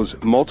 and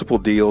close multiple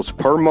deals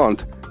per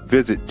month,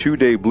 visit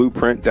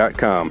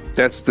 2dayblueprint.com.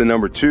 That's the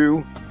number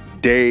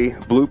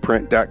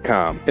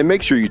 2dayblueprint.com. And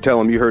make sure you tell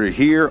them you heard it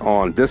here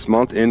on This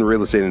Month in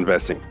Real Estate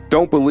Investing.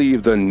 Don't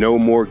believe the no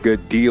more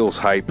good deals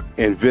hype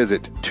and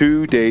visit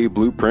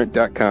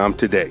 2dayblueprint.com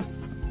today.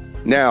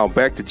 Now,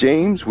 back to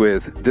James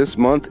with This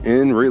Month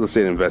in Real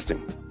Estate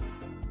Investing.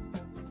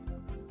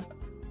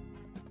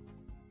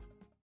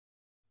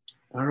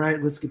 All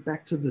right, let's get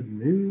back to the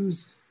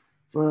news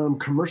from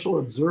Commercial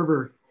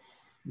Observer.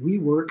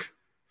 WeWork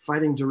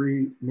fighting to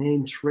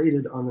remain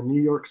traded on the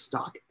New York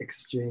Stock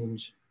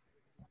Exchange.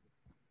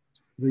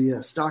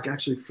 The stock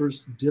actually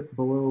first dipped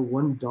below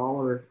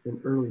 $1 in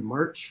early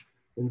March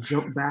and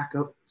jumped back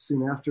up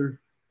soon after,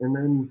 and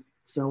then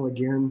fell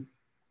again.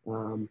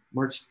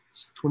 March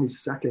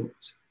 22nd,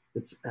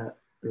 it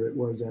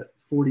was at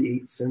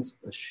 48 cents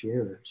a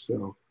share.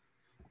 So,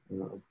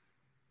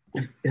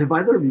 have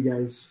either of you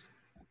guys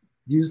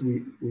used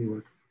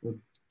WeWork?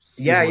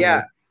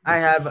 Yeah, I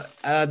have.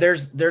 I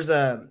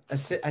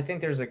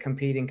think there's a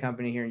competing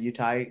company here in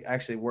Utah. I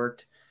actually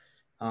worked.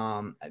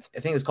 I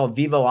think it was called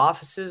Vivo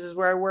Offices is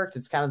where I worked.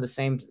 It's kind of the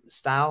same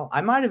style.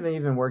 I might have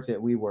even worked at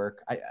WeWork.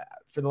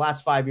 For the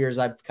last 5 years,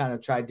 I've kind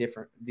of tried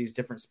these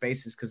different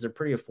spaces because they're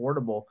pretty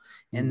affordable,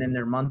 and then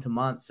they're month to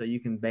month, so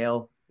you can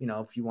bail,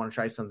 if you want to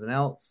try something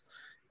else.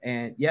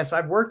 And yes,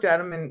 I've worked at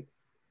them, and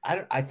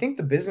I think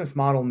the business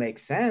model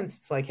makes sense.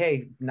 It's like,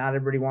 hey, not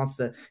everybody wants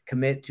to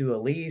commit to a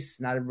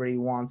lease. Not everybody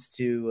wants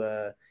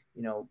to,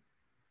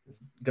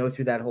 go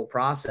through that whole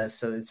process.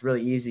 So it's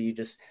really easy. You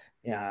just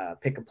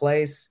pick a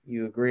place,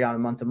 you agree on a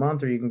month to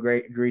month, or you can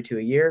agree to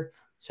a year.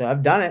 So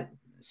I've done it.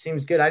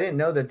 Seems good. I didn't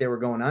know that they were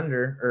going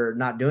under or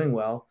not doing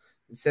well.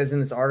 It says in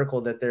this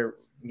article that they're,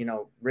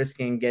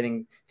 risking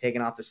getting taken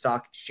off the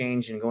stock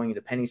exchange and going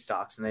into penny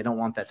stocks, and they don't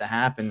want that to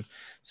happen.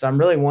 So I'm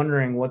really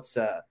wondering what's,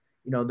 the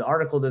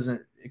article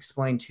doesn't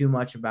explain too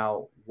much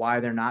about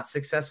why they're not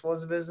successful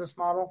as a business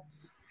model,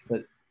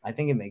 but I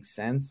think it makes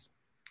sense.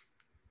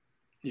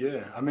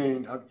 Yeah, I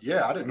mean, I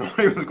didn't know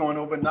it was going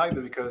over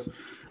neither, because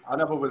I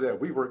never was at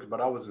WeWork,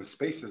 but I was in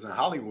Spaces in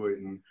Hollywood.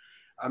 And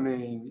I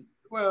mean,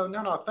 well,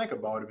 now that I think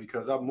about it,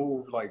 because I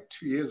moved like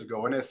 2 years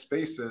ago, and at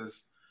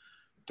Spaces,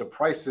 the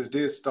prices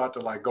did start to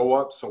like go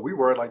up. So we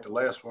were like the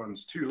last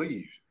ones to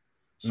leave.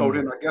 So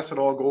then I guess it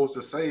all goes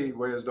to say,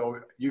 whereas though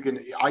you can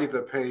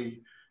either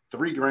pay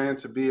 $3,000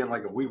 to be in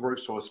like a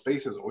WeWork or a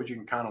Spaces, or you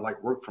can kind of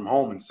like work from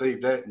home and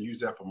save that and use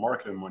that for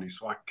marketing money.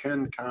 So I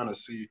can kind of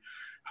see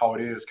how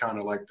it is kind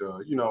of like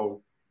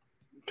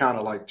kind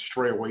of like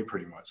stray away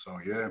pretty much. So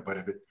yeah, but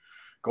if it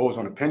goes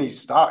on the penny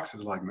stocks,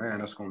 it's like, man,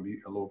 that's going to be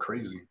a little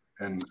crazy.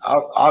 And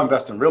I'll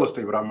invest in real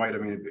estate, but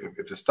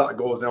if the stock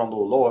goes down a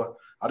little lower,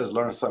 I just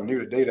learned something new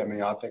today.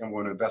 I think I'm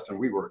going to invest in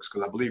WeWorks,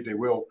 because I believe they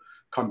will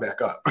come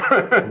back up.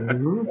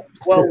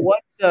 Well,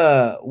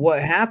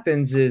 what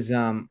happens is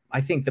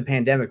I think the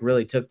pandemic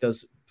really took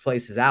those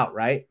places out,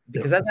 right?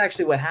 Because that's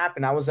actually what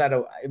happened. I was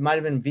it might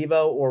have been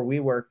Vivo or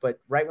WeWork,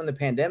 but right when the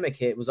pandemic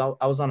hit,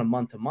 I was on a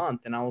month to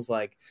month, and I was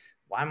like,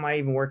 why am I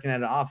even working at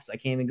an office? I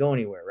can't even go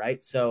anywhere,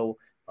 right? So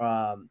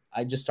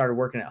I just started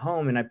working at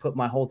home, and I put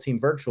my whole team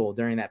virtual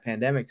during that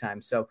pandemic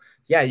time. So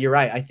yeah, you're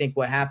right. I think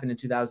what happened in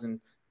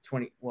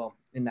 2020, well,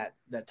 in that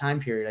time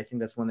period, I think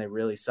that's when they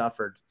really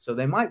suffered. So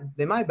they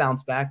might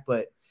bounce back,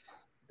 but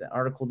the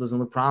article doesn't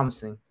look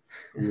promising.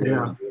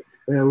 Yeah,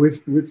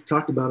 we've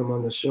talked about them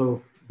on the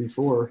show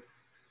before.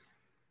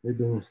 They've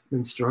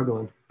been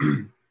struggling,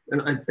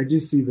 and I do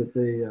see that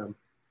they're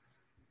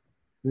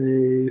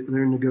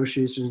in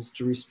negotiations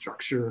to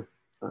restructure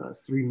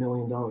 $3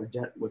 million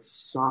debt with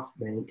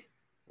SoftBank,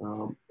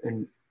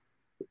 and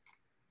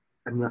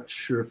I'm not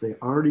sure if they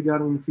already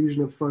got an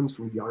infusion of funds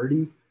from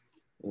Yardi.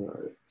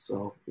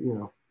 So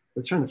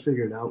they're trying to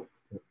figure it out.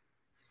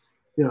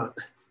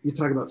 You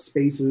talk about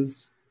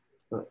Spaces.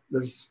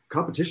 There's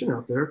competition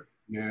out there.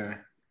 Yeah.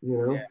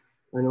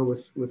 I know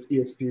with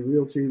eXp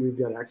Realty, we've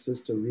got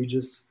access to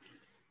Regus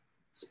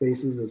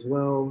Spaces as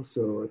well.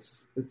 So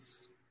it's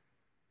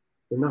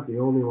they're not the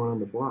only one on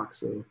the block.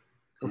 So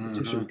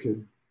competition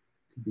could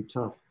be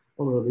tough.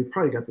 Although they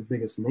probably got the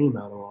biggest name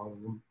out of all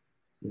of them.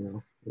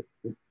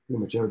 Pretty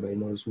much everybody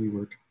knows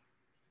WeWork.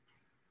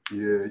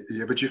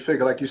 Yeah, but you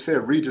figure, like you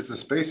said, Regus and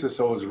Spaces,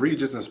 so it's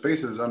Regus and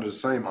Spaces under the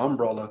same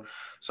umbrella.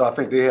 So I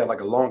think they had like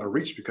a longer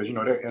reach, because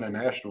they're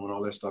international and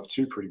all that stuff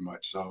too, pretty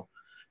much. So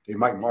they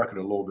might market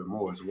a little bit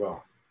more as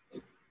well.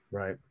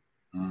 Right.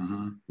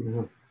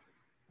 Yeah.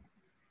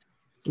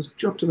 Let's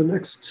jump to the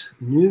next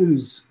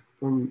news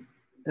from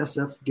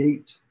SF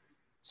Gate.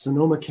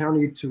 Sonoma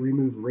County to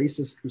remove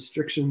racist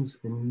restrictions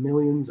in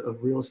millions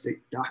of real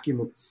estate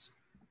documents.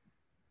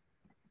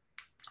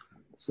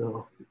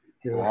 So,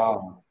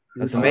 wow.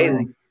 That's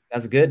amazing.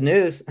 That's good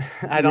news.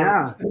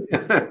 That's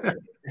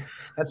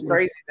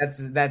crazy.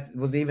 That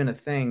was even a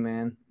thing,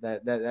 man.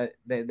 That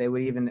they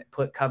would even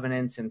put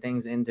covenants and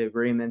things into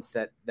agreements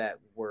that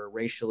were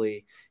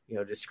racially,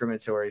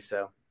 discriminatory.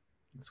 So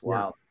it's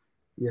wild.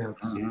 Yeah.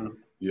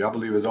 Yeah, I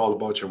believe it's all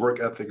about your work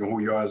ethic and who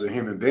you are as a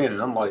human being.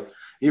 And I'm like,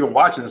 even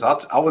watching this,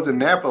 I was in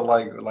Napa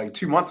like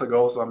 2 months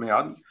ago. So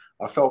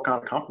I felt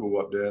kind of comfortable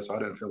up there, so I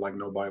didn't feel like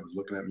nobody was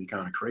looking at me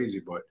kind of crazy.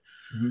 But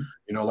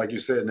like you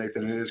said,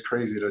 Nathan, it is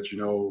crazy that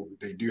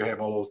they do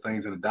have all those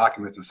things in the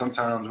documents. And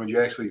sometimes when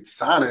you're actually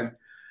signing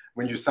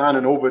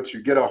over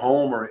to get a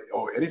home or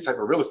any type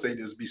of real estate,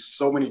 there's be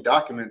so many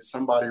documents.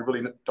 Somebody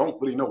really don't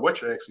really know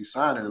what you're actually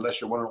signing,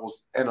 unless you're one of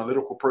those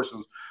analytical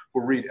persons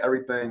who read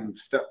everything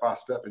step by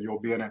step, and you'll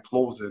be in that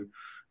closing,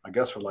 I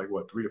guess, for like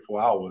 3 to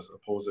 4 hours,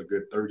 opposed to a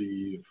good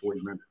 30 to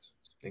 40 minutes.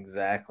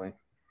 Exactly.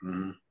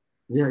 Mm-hmm.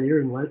 Yeah,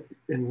 you're in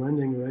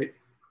lending, right?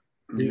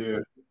 Yeah.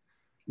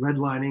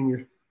 Redlining,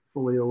 you're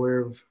fully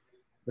aware of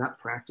that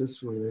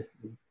practice where they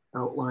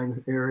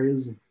outline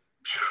areas and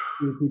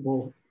move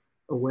people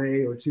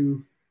away or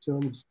to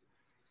them. It's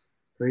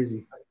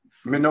crazy.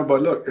 I mean, no,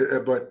 but look,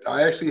 but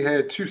I actually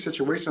had 2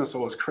 situations.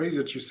 So it's crazy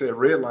that you said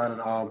redlining.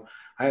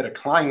 I had a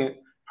client,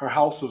 her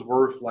house was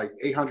worth like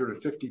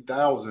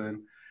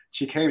 $850,000.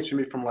 She came to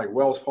me from like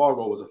Wells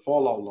Fargo. It was a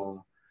fallout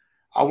loan.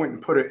 I went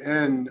and put it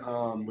in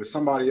with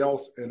somebody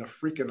else, and a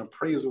freaking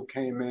appraisal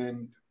came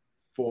in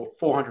for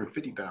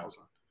 $450,000.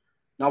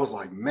 And I was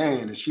like,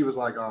 man. And she was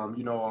like,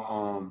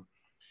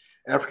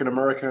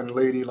 African-American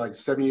lady, like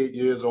 78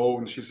 years old.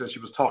 And she said she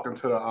was talking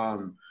to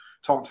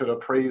the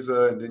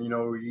appraiser. And then,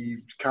 he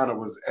kind of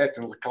was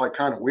acting like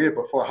kind of weird,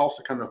 but for a house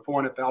to come in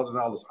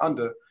 $400,000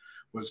 under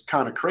was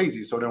kind of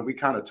crazy. So then we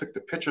kind of took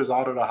the pictures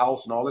out of the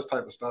house and all this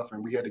type of stuff.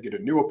 And we had to get a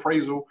new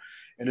appraisal,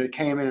 and it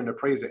came in and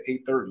appraised at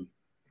 $830,000.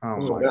 Oh,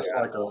 so that's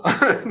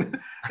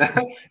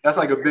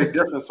like a big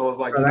difference. So it's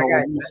like,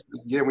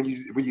 when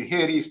you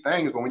hear these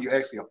things, but when you're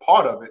actually a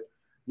part of it,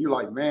 You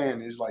like,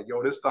 man, it's like,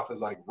 yo, this stuff is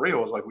like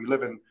real. It's like we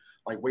live in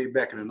like way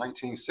back in the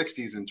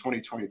 1960s in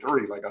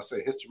 2023. Like I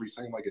said, history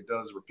seems like it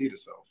does repeat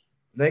itself.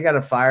 They got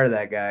to fire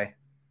that guy.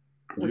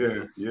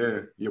 Yeah.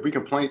 We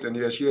complained,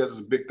 and she has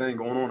this big thing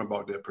going on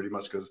about that pretty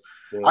much because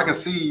I can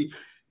see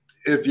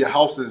if your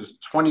house is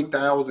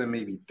 20,000,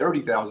 maybe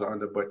 30,000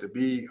 under, but to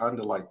be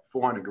under like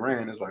 400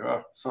 grand, it's like,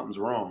 oh, something's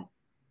wrong.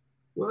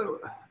 Well,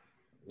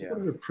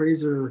 what an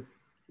appraiser,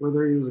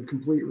 whether he was a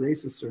complete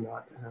racist or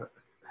not,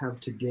 have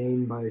to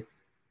gain by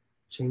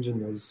changing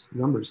those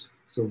numbers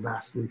so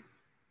vastly.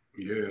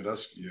 Yeah,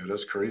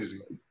 that's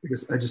crazy.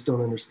 Because I just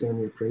don't understand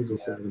the appraisal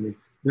side. I mean,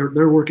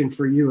 they're working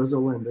for you as a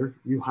lender.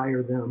 You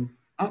hire them.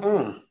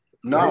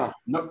 No.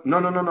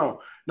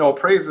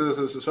 Appraisers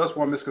so that's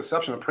one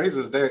misconception.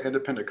 Appraisers, they're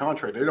independent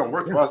contractor. They don't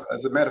work for us.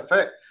 As a matter of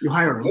fact, you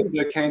hire them.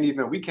 We can't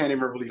even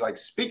really like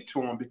speak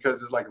to them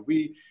because it's like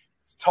we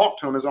talk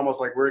to them. It's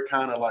almost like we're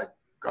kind of like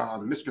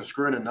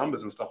misconstruing the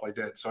numbers and stuff like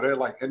that. So they're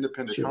like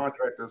independent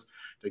contractors.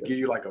 They give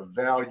you like a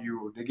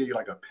value. They give you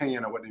like an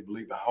opinion of what they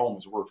believe the home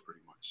is worth,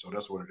 pretty much. So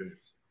that's what it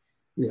is.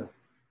 Yeah.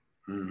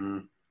 Mm-hmm.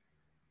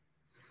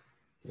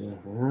 Yeah,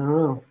 I don't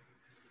know.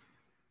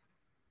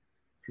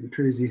 Pretty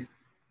crazy.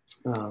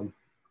 That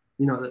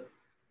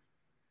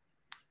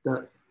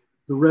the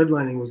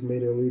redlining was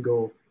made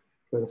illegal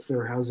by the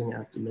Fair Housing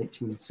Act in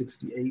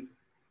 1968.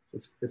 So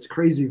it's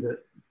crazy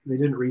that they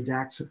didn't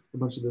redact a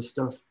bunch of this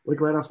stuff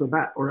like right off the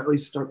bat, or at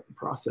least start the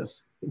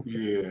process.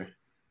 Yeah.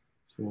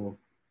 So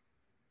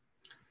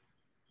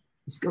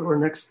let's go to our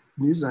next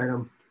news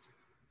item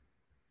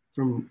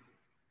from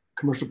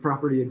Commercial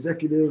Property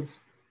Executive: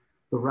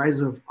 the rise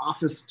of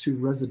office to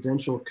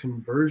residential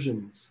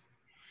conversions.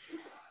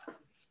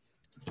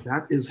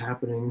 That is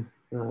happening.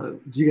 Do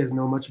you guys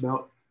know much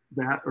about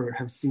that, or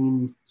have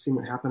seen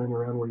it happening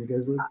around where you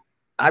guys live?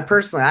 I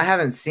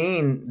haven't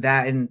seen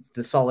that in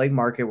the Salt Lake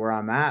market where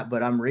I'm at,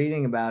 but I'm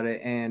reading about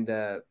it, and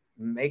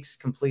makes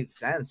complete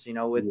sense,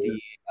 with the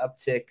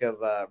uptick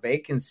of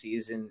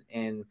vacancies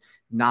and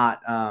not,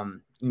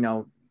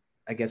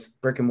 I guess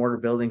brick and mortar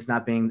buildings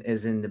not being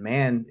as in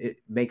demand. It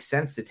makes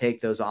sense to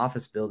take those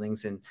office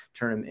buildings and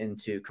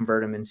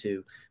convert them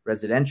into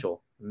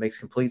residential. It makes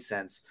complete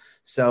sense.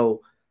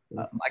 So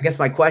I guess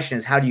my question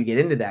is, how do you get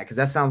into that? Because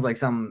that sounds like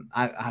something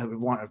I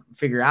would want to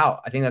figure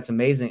out. I think that's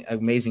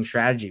amazing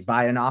strategy.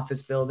 Buy an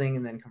office building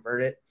and then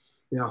convert it.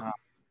 Yeah,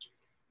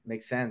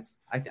 makes sense.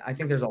 I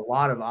think there's a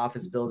lot of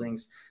office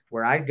buildings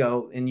where I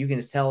go and you can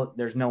just tell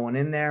there's no one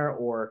in there,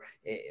 or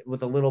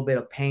with a little bit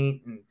of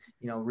paint and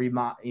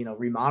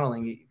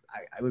remodeling.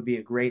 I would be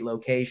a great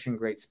location,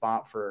 great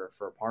spot for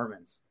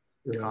apartments.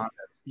 Yeah.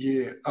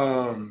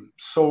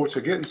 So to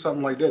get in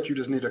something like that, you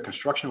just need a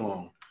construction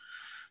loan.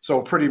 So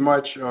pretty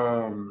much,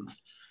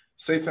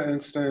 say for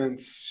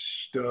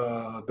instance,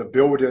 the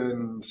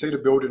building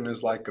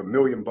is like $1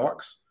 million,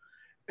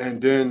 and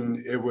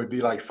then it would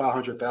be like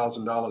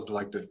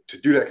 $500,000 to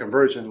do that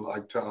conversion.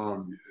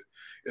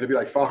 It'd be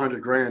like 500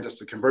 grand just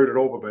to convert it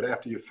over. But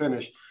after you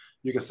finish,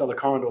 you can sell the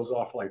condos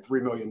off for like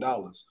 $3 million.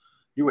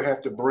 You would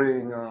have to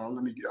bring,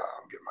 let me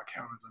get my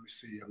calendar. Let me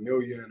see,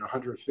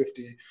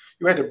 150.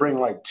 You had to bring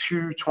like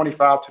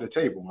 225 to the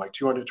table, like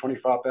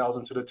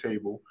 225,000 to the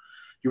table.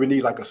 You would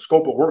need like a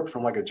scope of work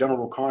from like a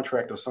general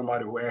contractor,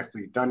 somebody who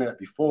actually done that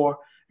before.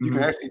 You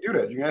can actually do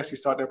that. You can actually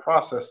start that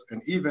process.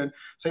 And even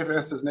say, for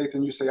instance,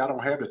 Nathan, you say, I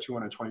don't have the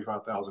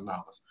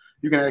 $225,000.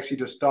 You can actually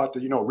just start to,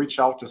 reach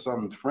out to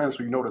some friends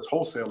who that's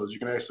wholesalers. You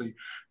can actually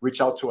reach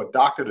out to a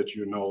doctor that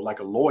like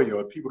a lawyer,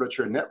 or people that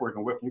you're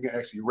networking with. You can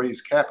actually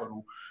raise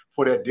capital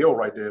for that deal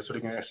right there, so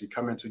they can actually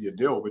come into your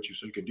deal with you,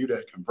 so you can do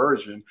that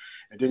conversion.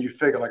 And then you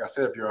figure, like I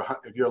said,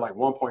 if you're like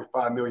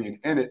 1.5 million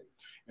in it,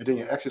 and then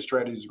your exit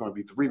strategy is going to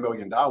be $3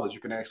 million, you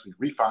can actually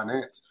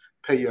refinance,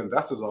 pay your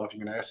investors off. You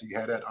can actually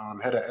have that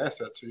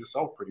asset to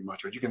yourself pretty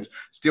much, or you can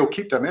still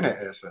keep them in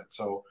that asset.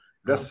 So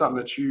if that's something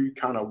that you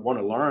kind of want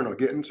to learn or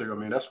get into, I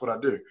mean, that's what I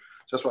do.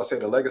 So that's why I say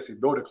the Legacy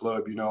Builder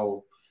Club,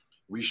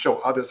 we show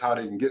others how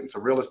they can get into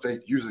real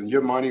estate using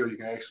your money, or you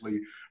can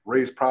actually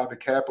raise private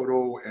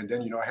capital. And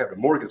then, I have the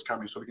mortgage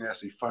coming, so we can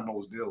actually fund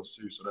those deals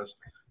too. So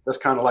that's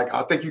kind of like,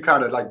 I think you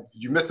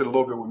missed it a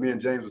little bit when me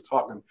and James was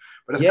talking,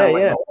 but that's kind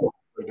of like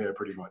right there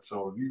pretty much.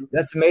 So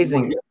that's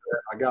amazing.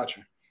 I got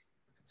you.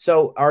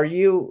 So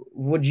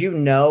would you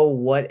know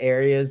what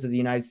areas of the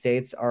United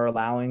States are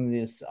allowing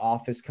this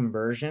office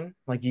conversion?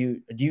 Like,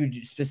 do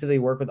you specifically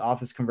work with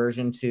office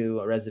conversion to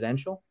a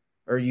residential,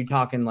 or are you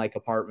talking like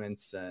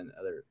apartments and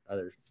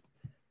other?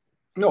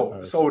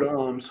 No,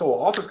 so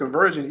office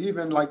conversion,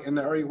 even like in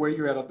the area where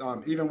you're at,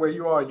 even where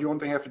you are, the only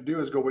thing you have to do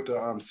is go with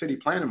the city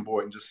planning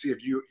board and just see if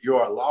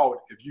you're allowed,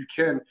 if you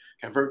can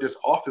convert this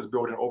office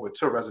building over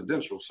to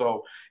residential.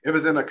 So if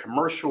it's in a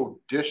commercial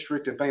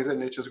district and things of that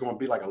nature, it's going to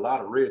be like a lot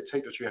of red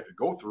tape that you have to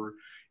go through.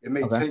 It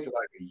may take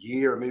like a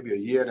year, maybe a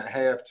year and a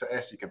half to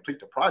actually complete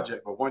the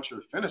project. But once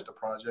you're finished the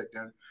project,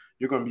 then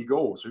you're going to be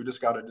gold. So you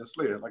just got to just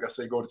live. Like I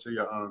say, go to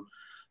your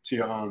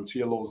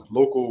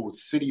local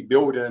city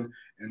building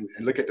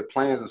and look at the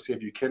plans and see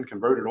if you can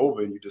convert it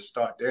over, and you just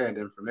start there, and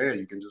then from there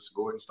you can just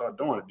go ahead and start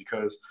doing it,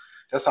 because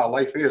that's how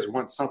life is.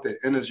 Once something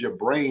enters your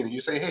brain and you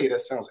say, hey,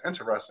 that sounds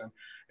interesting,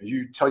 and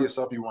you tell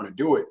yourself you want to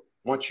do it,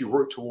 once you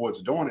work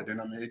towards doing it, then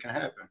I mean, it can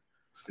happen.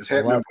 It's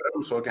happening for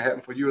them, so it can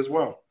happen for you as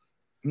well.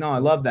 No, I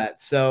love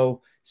that.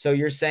 So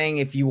you're saying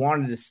if you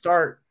wanted to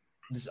start,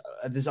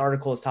 this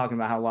article is talking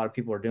about how a lot of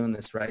people are doing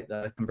this, right?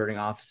 Converting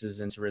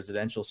offices into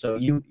residential. So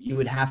you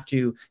would have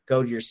to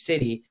go to your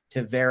city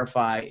to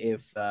verify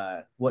if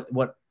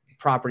what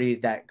property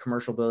that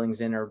commercial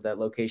building's in, or that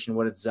location,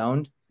 what it's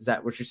zoned. Is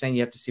that what you're saying?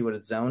 You have to see what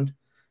it's zoned?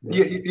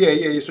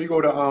 Yeah. So you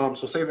go to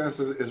so say for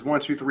instance is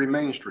 123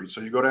 Main Street. So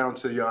you go down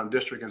to your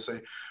district and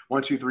say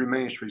 123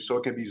 Main Street. So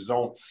it can be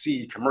zone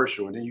C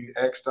commercial, and then you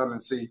ask them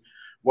and see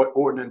what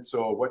ordinance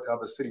or what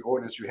other city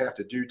ordinance you have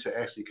to do to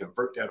actually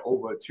convert that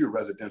over to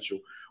residential,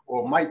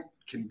 or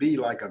can be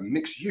like a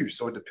mixed use.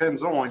 So it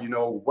depends on,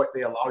 what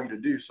they allow you to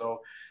do. So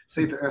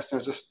say for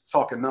instance, just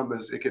talking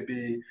numbers, it could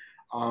be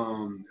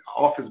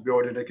office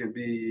building. It can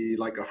be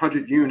like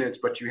 100 units,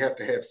 but you have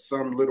to have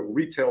some little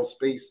retail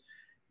space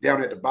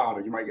down at the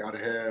bottom. You might got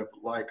to have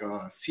like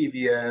a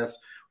CVS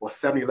or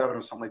 7-Eleven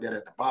or something like that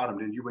at the bottom.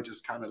 Then you would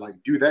just kind of like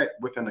do that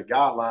within the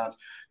guidelines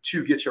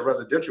to get your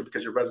residential,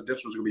 because your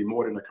residential is going to be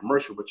more than a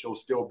commercial, but you'll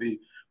still be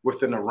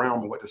within the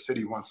realm of what the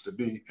city wants to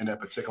be in that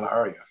particular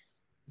area.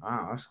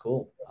 Wow, that's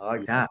cool. I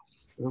like that.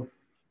 Well,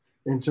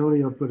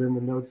 Antonio put in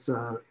the notes,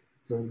 the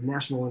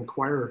National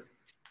Enquirer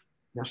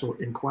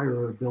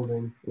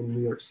building in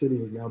New York City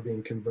is now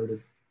being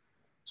converted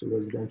to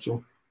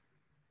residential.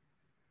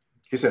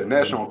 He said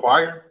National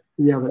Enquirer?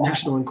 Yeah, the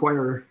National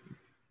Enquirer.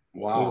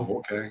 Wow,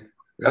 okay.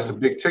 That's a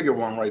big ticket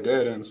one right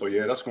there then. So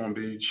yeah, that's going to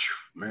be,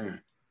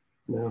 man.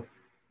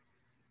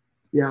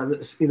 Yeah,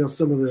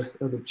 some of the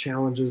other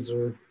challenges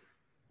are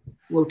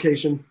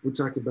location. We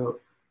talked about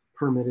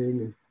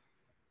permitting,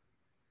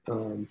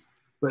 and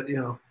but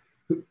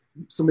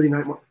somebody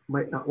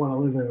might not want to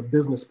live in a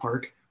business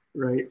park,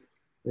 right?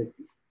 Like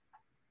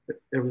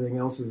everything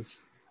else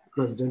is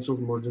residential, is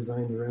more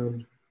designed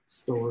around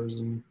stores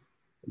and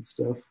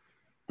stuff.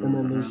 And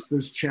then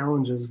there's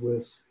challenges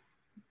with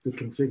the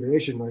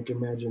configuration. Like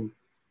imagine,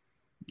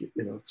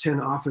 10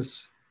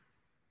 offices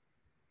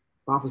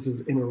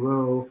in a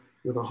row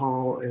with a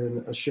hall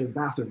and a shared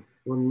bathroom.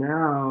 Well,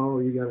 now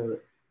you got to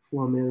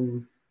plumb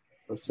in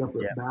a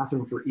separate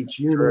bathroom for each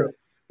unit.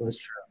 That's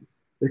true.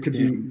 It could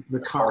be the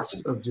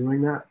cost of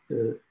doing that.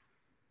 It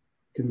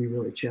can be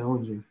really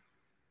challenging.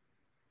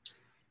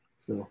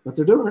 So, but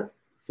they're doing it.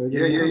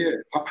 Yeah.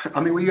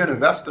 I mean, when you're an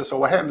investor, so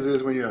what happens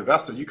is when you're an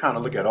investor, you kind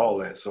of look at all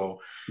that.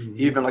 So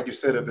even like you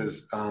said, if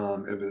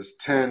it's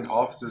 10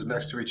 offices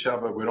next to each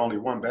other with only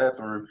one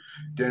bathroom,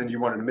 then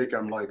you wanted to make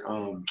them like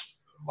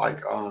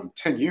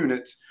 10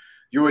 units.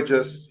 You would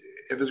just,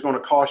 if it's going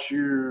to cost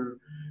you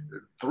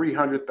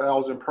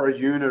 $300,000 per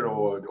unit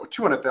or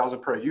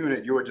 $200,000 per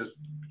unit, you'll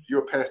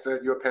pass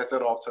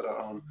that off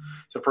to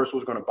the person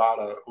who's going to buy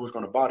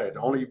that.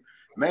 The only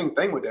main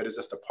thing with that is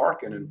just the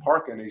parking, and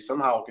they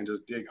somehow can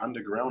just dig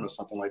underground or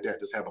something like that,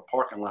 just have a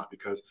parking lot,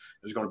 because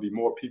there's going to be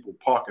more people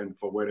parking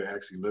for where they're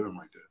actually living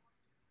right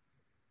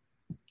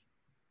there.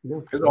 Yeah,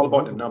 it's all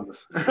about the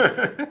numbers. Life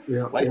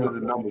is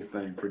the numbers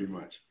thing, pretty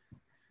much.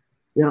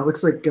 Yeah, it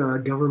looks like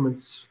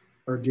governments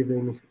are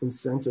giving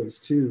incentives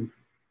too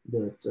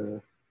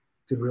that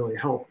could really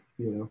help,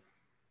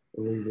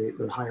 alleviate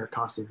the higher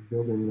cost of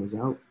building those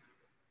out.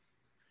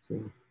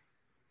 So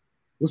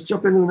let's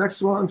jump into the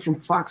next one from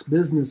Fox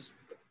Business.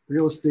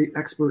 Real estate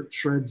expert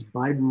shreds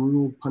Biden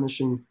rule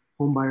punishing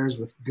homebuyers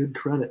with good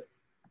credit.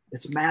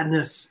 It's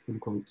madness, in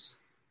quotes.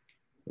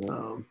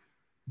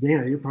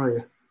 Dana, you're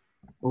probably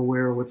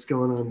aware of what's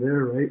going on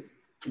there, right?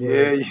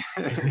 Yeah,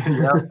 I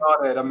saw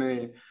that. I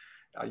mean,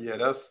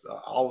 that's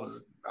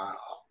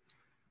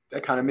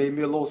that kind of made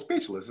me a little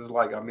speechless. It's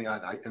like, I mean,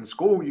 in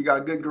school you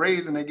got good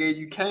grades and they gave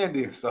you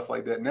candy and stuff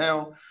like that.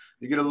 Now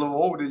you get a little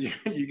older,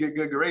 you get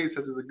good grades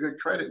because it's a good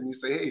credit, and you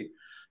say, hey,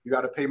 you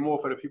got to pay more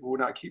for the people who are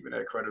not keeping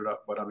that credit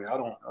up. But I mean, I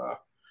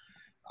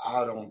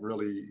don't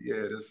really.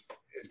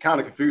 It kind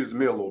of confuses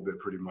me a little bit,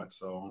 pretty much.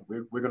 So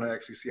we're gonna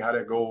actually see how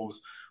that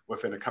goes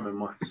within the coming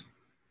months.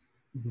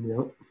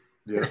 Yep.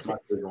 Yeah, that's my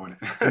take on it.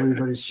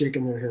 Everybody's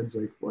shaking their heads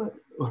like, what?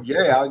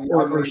 Yeah,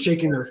 or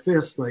shaking their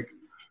fists like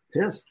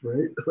pissed,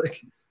 right?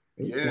 Like,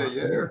 it's not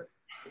fair.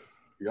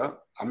 Yeah.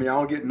 I mean, I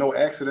don't get no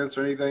accidents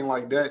or anything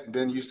like that. And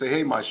then you say,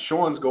 hey, my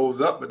insurance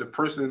goes up, but the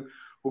person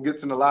who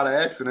gets in a lot of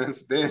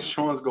accidents, their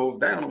insurance goes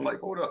down. I'm like,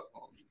 hold up.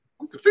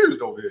 I'm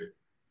confused over here.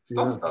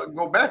 Stuff's starting to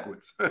go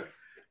backwards. But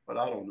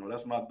I don't know.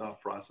 That's my thought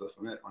process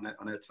on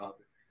that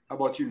topic. How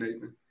about you,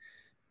 Nathan?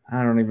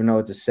 I don't even know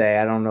what to say.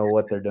 I don't know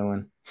what they're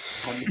doing.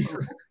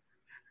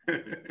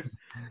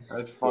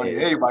 That's funny.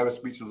 Everybody was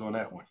speechless on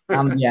that one.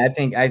 I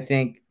think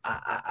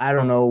I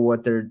don't know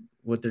what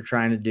they're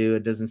trying to do.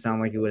 It doesn't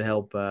sound like it would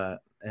help.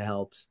 It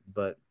helps,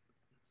 but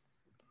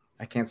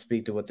I can't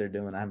speak to what they're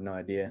doing. I have no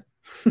idea.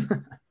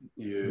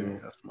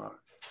 That's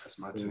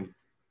my team.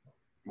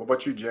 What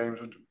about you, James?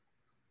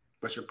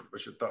 What's your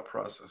thought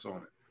process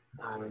on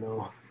it? I don't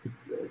know.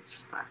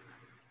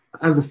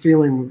 I have the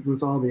feeling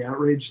with all the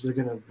outrage, they're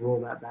going to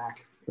roll that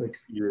back. Like,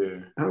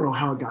 I don't know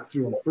how it got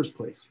through in the first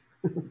place.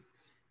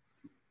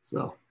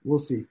 So we'll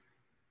see.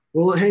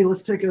 Well, hey,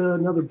 let's take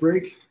another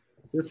break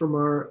here from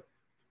our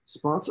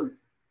sponsor,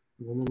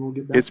 and then we'll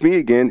get back. It's me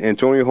again,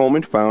 Antonio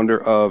Holman,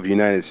 founder of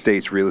United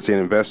States Real Estate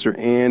Investor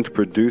and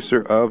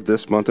producer of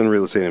This Month in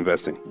Real Estate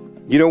Investing.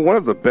 You know, one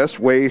of the best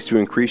ways to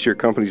increase your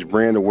company's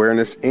brand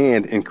awareness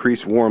and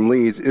increase warm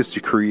leads is to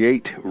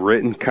create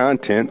written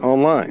content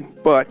online.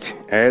 But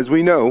as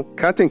we know,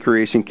 content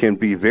creation can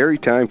be very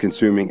time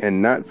consuming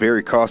and not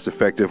very cost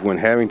effective when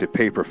having to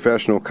pay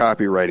professional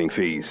copywriting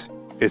fees.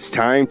 It's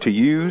time to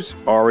use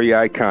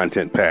REI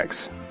Content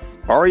Packs.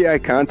 REI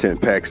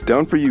Content Packs,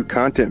 done-for-you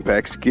content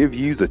packs give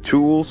you the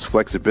tools,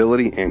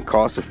 flexibility, and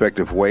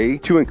cost-effective way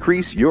to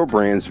increase your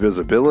brand's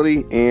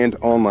visibility and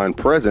online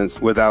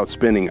presence without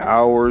spending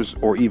hours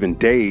or even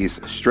days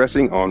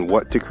stressing on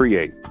what to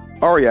create.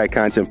 REI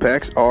Content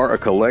Packs are a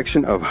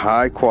collection of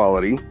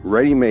high-quality,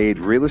 ready-made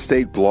real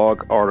estate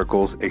blog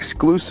articles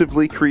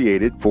exclusively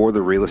created for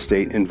the real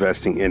estate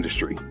investing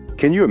industry.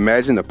 Can you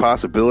imagine the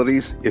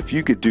possibilities if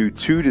you could do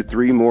 2 to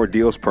 3 more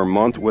deals per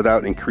month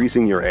without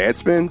increasing your ad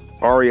spend?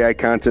 REI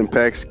Content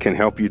Packs can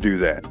help you do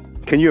that.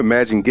 Can you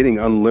imagine getting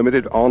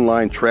unlimited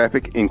online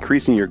traffic,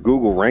 increasing your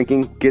Google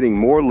ranking, getting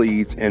more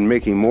leads, and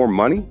making more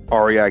money?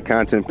 REI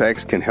Content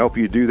Packs can help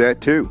you do that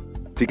too.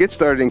 To get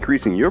started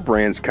increasing your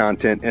brand's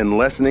content and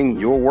lessening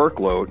your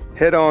workload,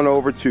 head on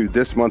over to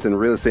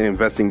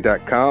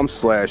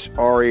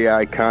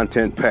thismonthinrealestateinvesting.com/REI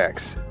Content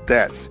Packs.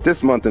 That's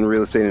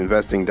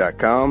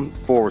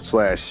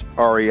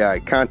thismonthinrealestateinvesting.com/REI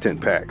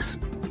Content Packs.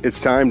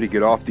 It's time to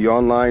get off the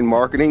online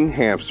marketing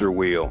hamster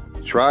wheel.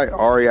 Try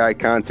REI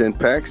Content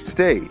Packs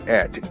today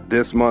at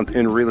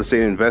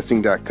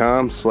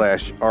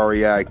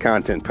thismonthinrealestateinvesting.com/REI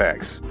Content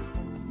Packs.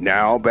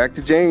 Now back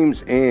to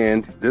James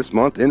and This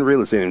Month in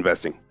Real Estate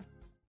Investing.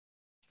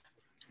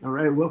 All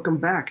right, welcome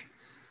back.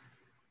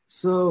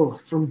 So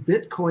from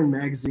Bitcoin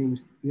Magazine,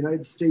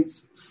 United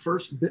States'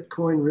 first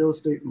Bitcoin real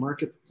estate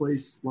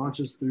marketplace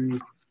launches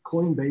through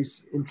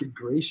Coinbase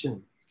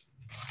integration.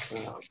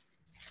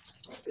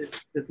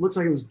 It looks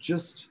like it was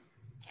just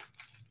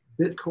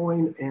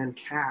Bitcoin and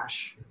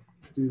cash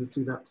through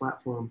that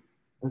platform.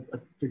 I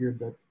figured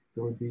that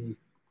there would be,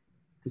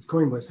 because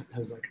Coinbase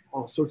has like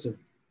all sorts of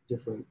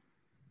different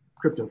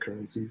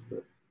cryptocurrencies,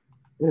 but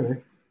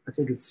anyway, I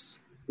think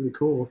it's pretty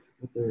cool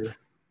what they're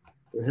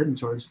heading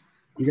towards.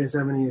 You guys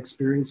have any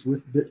experience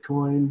with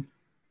Bitcoin?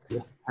 Do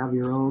you have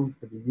your own?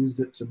 Have you used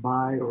it to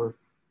buy or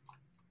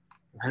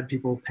had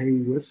people pay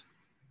with?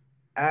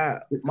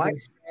 My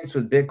experience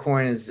with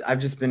Bitcoin is I've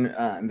just been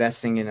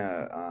investing in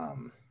a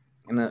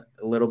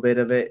little bit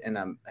of it, and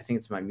I think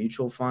it's my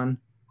mutual fund.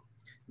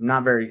 I'm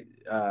not very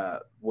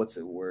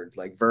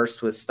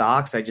versed with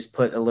stocks. I just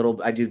put a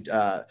little. I do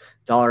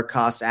dollar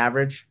cost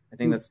average. I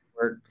think that's the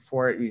word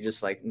for it. You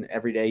just like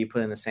every day you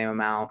put in the same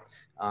amount.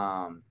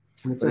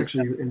 And it's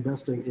actually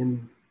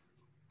investing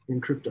in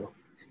crypto.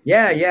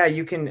 Yeah,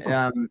 you can.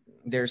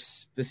 There's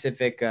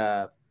specific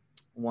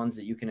ones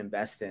that you can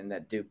invest in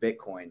that do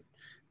Bitcoin.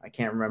 I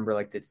can't remember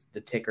like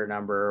the ticker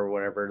number or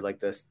whatever, like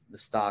the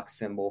stock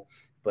symbol.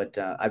 But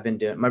I've been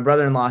doing. My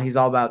brother-in-law, he's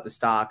all about the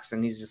stocks,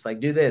 and he's just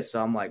like, do this.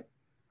 So I'm like,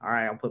 all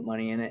right, I'll put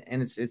money in it,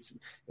 and it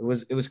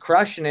was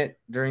crushing it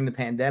during the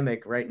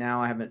pandemic. Right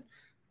now, I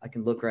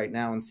can look right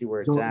now and see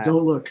where it's at.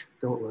 Don't look.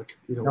 Don't look.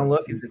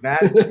 Is it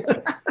bad?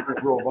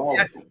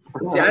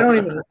 See, I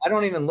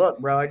don't even look,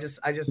 bro. I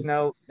just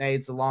know, hey,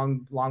 it's a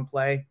long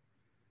play,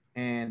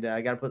 and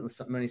I got to put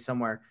some money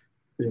somewhere.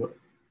 Yeah.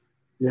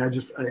 I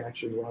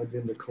actually logged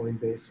into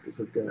Coinbase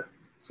because I've got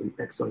some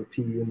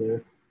XRP in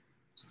there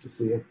just to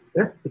see it.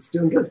 Yeah, it's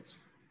doing good. It's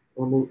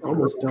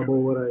almost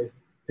double what I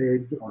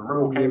paid.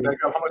 Came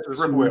back up. How much is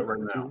Ripple at right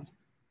now?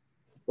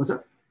 What's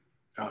that?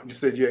 You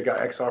said you had got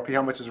XRP.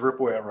 How much is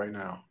Ripple at right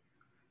now?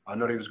 I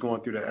know they was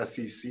going through the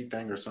SEC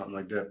thing or something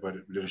like that,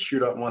 but did it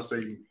shoot up once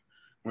they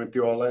went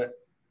through all that?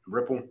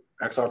 Ripple,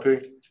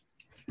 XRP?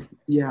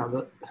 Yeah,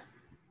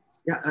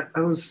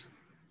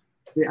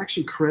 they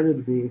actually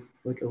credited me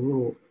like a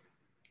little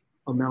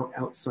amount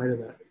outside of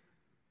that.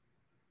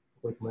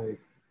 Like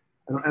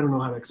I don't know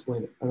how to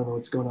explain it. I don't know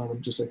what's going on.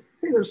 I'm just like,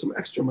 hey, there's some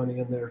extra money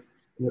in there.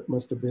 And it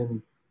must have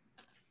been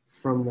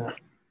from that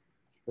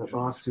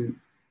lawsuit.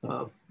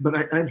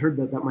 But I'd heard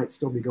that might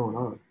still be going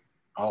on.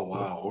 Oh,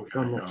 wow. Okay.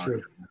 So I'm not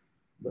sure.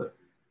 But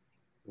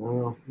I don't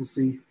know. We'll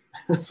see.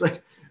 It's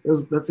like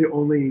that's the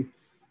only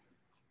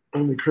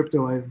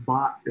crypto I've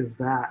bought is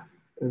that.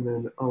 And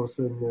then all of a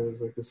sudden there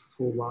was like this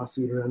whole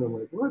lawsuit around. I'm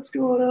like, what's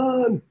going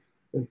on?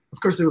 And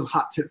of course there was a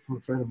hot tip from a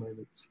friend of mine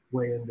that's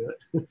way into it.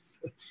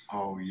 So,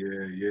 oh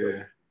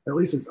yeah. At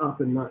least it's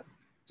up and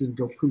didn't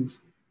go poof.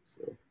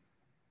 So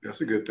that's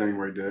a good thing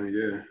right there.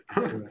 Yeah.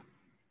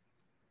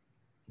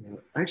 Yeah.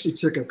 I actually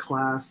took a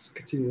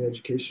continuing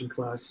education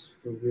class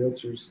for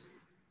realtors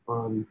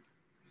on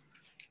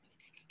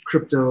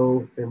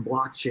crypto and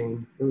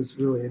blockchain. It was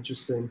really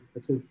interesting.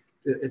 I think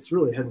it's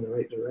really heading in the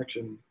right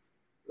direction,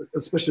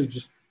 especially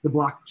just the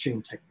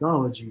blockchain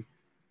technology.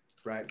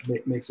 Right.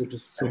 Makes it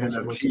just so much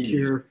more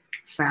secure,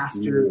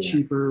 faster,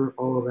 cheaper,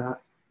 all of that.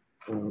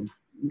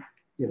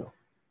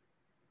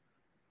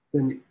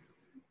 Then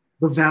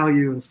the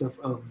value and stuff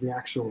of the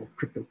actual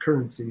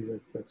cryptocurrency,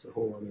 that's a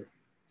whole other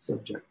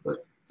subject.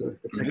 But the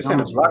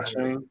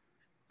technology.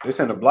 They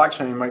saying the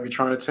blockchain might be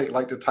trying to take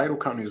like the title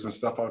companies and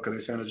stuff out because they're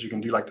saying that you can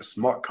do like the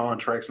smart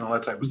contracts and all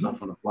that type of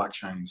stuff on the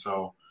blockchain.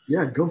 So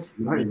yeah, go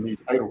for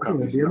title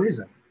companies. That'd be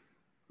amazing.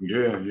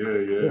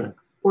 Yeah.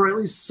 Or at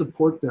least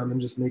support them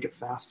and just make it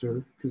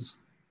faster, because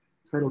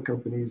title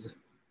companies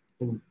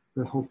and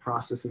the whole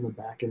process in the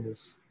back end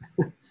is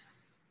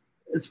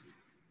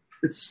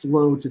it's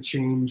slow to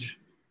change.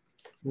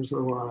 There's a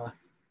lot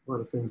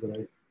of things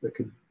that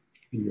could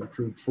be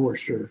improved for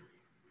sure.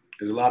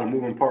 There's a lot of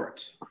moving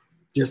parts.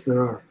 Yes,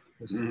 there are.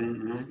 Yes,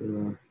 Mm-hmm.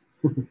 there are.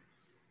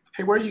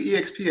 Hey, where are you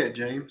EXP at,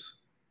 James?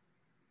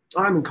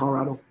 I'm in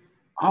Colorado.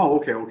 Oh,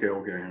 okay. All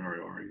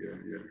right.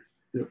 Yeah.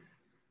 Yep.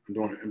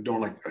 I'm doing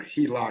like a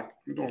HELOC.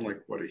 I'm doing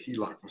like a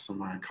HELOC for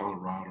somebody in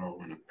Colorado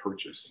and a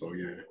purchase. So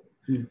yeah,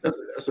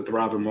 that's a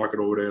thriving market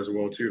over there as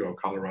well too, though,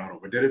 Colorado.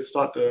 But did it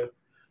start to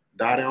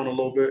die down a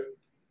little bit?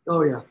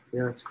 Oh yeah,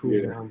 it's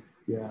cooled down.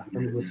 Yeah,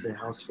 I'm listing a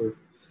house for.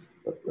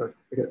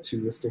 I got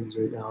 2 listings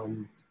right now,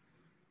 and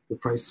the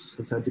price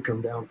has had to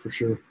come down for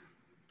sure.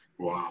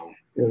 Wow.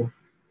 Yeah,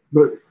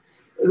 but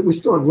we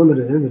still have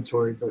limited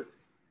inventory, but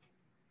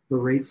the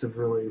rates have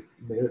really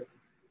made it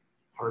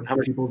hard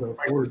for people to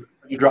afford.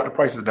 You dropped the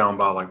prices down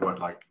by like what,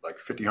 like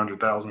 50,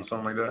 100,000,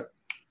 something like that?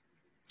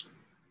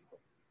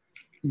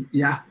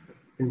 Yeah,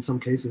 in some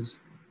cases.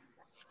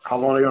 How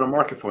long are they on the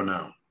market for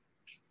now?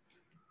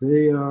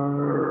 They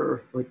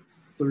are like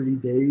 30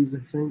 days, I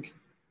think.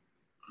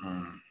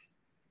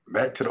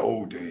 Back to the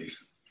old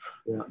days.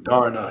 Yeah.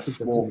 Darn us,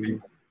 small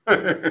people.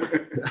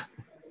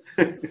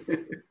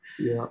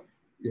 Yeah,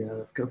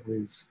 the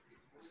company's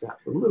sat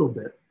for a little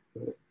bit,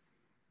 but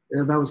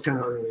yeah, that was kind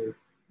of earlier.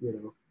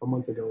 A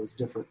month ago was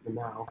different than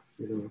now.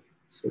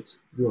 So it's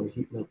really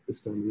heating up this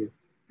time of year.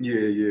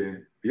 Yeah.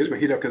 It's gonna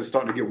heat up because it's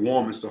starting to get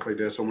warm and stuff like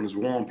that. So when it's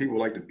warm, people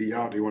like to be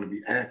out. They want to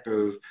be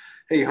active.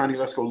 Hey, honey,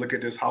 let's go look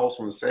at this house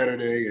on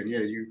Saturday, and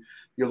you're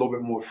a little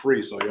bit more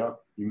free. So yeah,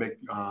 you make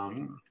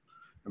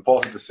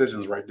impulsive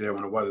decisions right there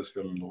when the weather's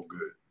feeling a little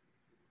good.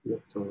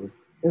 Yep, totally.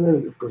 And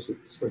then of course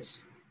it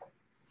starts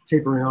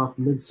tapering off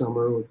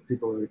midsummer when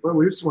people are like, well,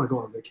 we just want to go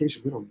on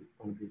vacation. We don't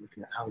want to be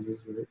looking at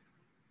houses, right?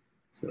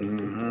 So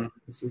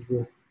this is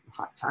the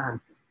hot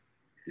time.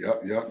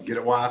 Yep. Get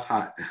it while it's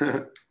hot.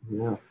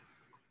 Yeah.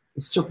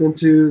 Let's jump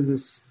into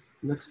this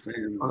next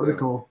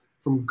article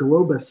from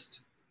Globust.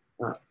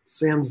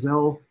 Sam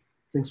Zell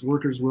thinks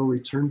workers will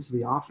return to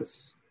the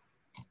office.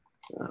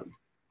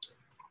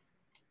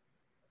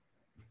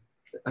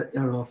 I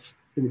don't know if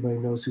anybody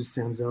knows who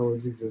Sam Zell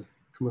is. He's a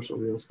commercial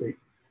real estate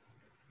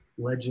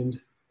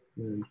legend.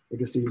 And I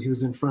guess he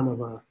was in front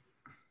of a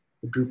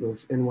group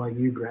of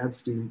NYU grad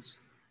students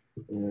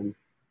and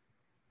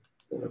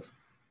kind of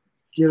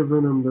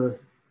giving them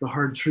the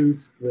hard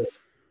truth that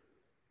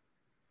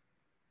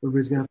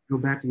everybody's going to have to go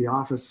back to the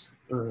office.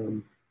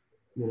 A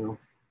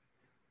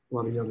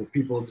lot of younger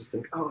people just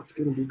think, oh, it's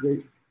going to be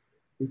great.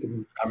 We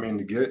can.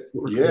 To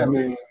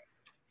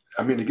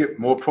get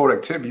more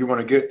productivity, you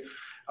want to get.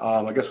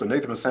 I guess what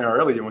Nathan was saying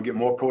earlier, you want to get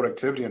more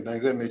productivity and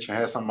things of that nature.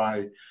 Have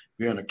somebody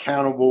being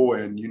accountable,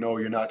 and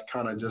you're not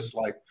kind of just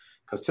like,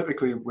 because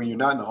typically when you're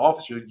not in the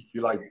office,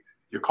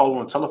 you're calling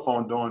on the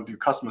telephone do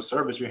customer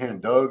service. You're hearing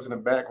dogs in the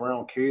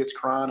background, kids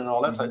crying, and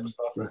all that type of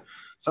stuff. And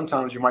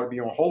sometimes you might be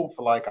on hold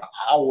for like an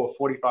hour or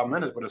 45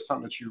 minutes, but it's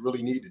something that you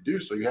really need to do.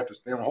 So you have to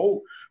stay on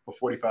hold for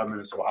 45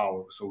 minutes or an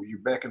hour. So you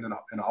back in the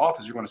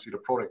office, you're going to see the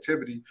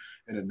productivity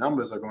and the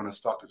numbers are going to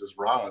start to just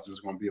rise. It's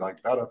going to be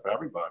like better for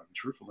everybody,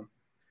 truthfully.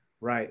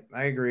 Right.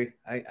 I agree.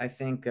 I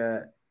think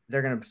they're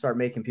going to start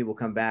making people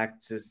come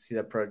back to see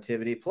that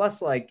productivity.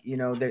 Plus, they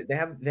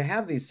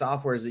have these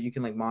softwares that you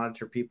can like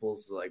monitor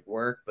people's like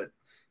work, but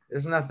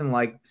there's nothing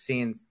like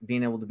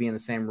being able to be in the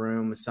same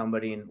room with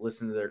somebody and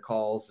listen to their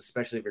calls,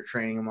 especially if you're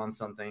training them on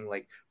something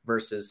like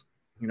versus,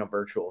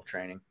 virtual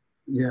training.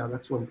 Yeah,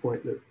 that's one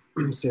point that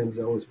Sam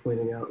Zell was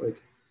pointing out,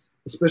 like,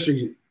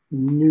 especially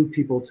new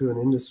people to an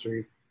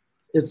industry,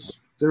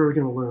 they're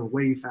going to learn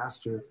way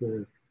faster if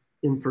they're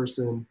in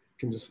person,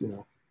 can just,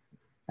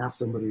 ask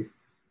somebody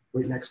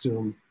right next to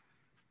them,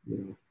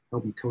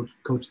 help them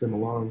coach them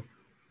along.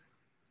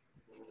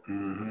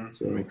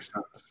 So, makes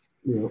sense.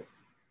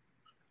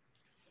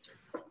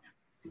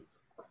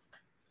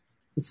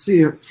 Let's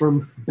see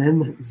from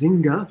Ben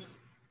Zinga.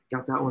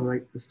 Got that one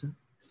right this time.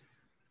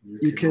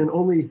 You can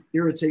only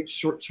irritate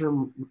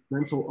short-term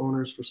rental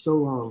owners for so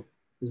long.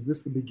 Is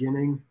this the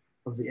beginning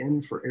of the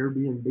end for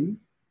Airbnb?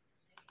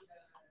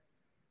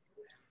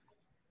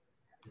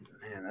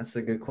 Man, that's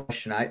a good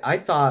question. I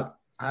thought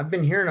I've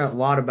been hearing a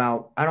lot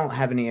about, I don't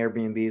have any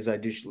Airbnbs. I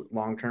do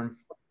long-term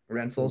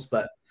rentals,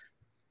 but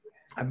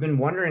I've been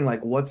wondering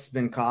like what's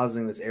been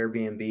causing this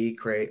Airbnb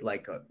create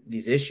like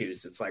these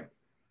issues. It's like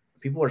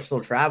people are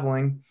still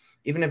traveling.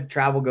 Even if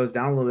travel goes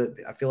down a little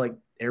bit, I feel like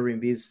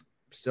Airbnbs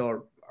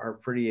still are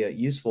pretty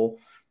useful.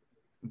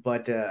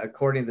 But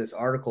according to this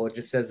article, it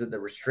just says that the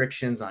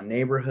restrictions on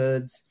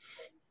neighborhoods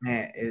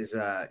is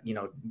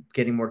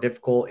getting more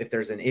difficult. If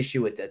there's an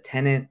issue with the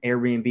tenant,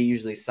 Airbnb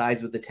usually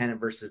sides with the tenant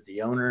versus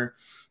the owner,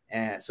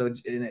 and so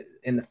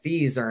and the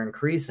fees are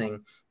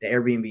increasing. The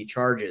Airbnb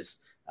charges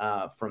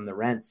from the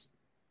rents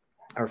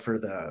or for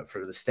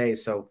the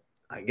stays. So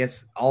I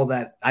guess all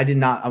that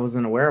I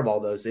wasn't aware of all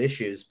those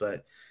issues,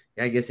 but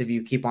I guess if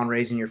you keep on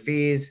raising your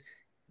fees,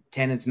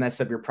 tenants mess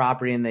up your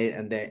property and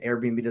the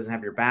Airbnb doesn't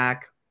have your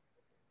back,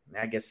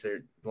 I guess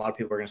a lot of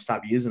people are going to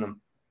stop using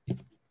them.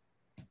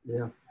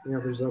 Yeah.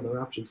 There's other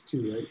options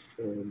too, right?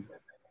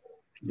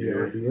 Yeah.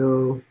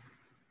 VRBO.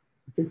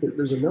 I think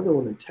there's another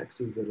one in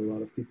Texas that a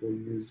lot of people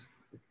use.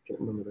 I can't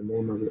remember the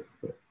name of it,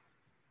 but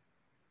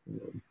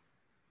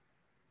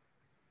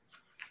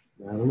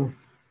I don't know.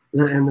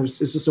 And it's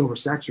just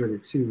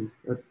oversaturated too.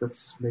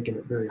 That's making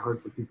it very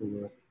hard for people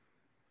to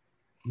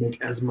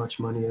make as much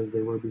money as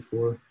they were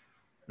before.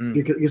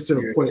 It gets to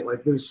a point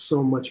like there's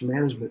so much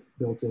management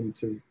built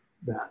into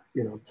that,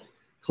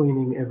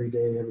 cleaning every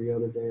day, every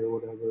other day, or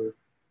whatever.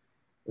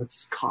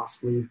 That's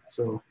costly.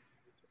 So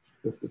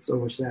if it's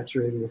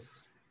oversaturated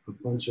with a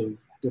bunch of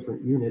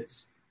different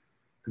units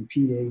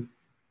competing,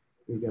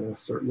 you got to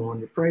start lowering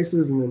your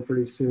prices, and then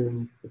pretty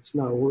soon it's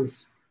not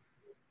worth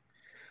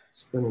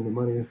spending the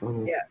money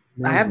on.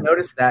 I have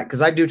noticed that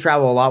because I do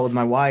travel a lot with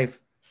my wife.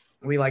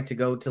 We like to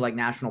go to like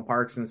national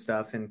parks and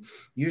stuff, and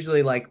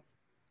usually like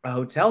a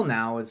hotel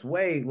now is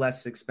way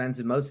less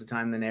expensive most of the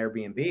time than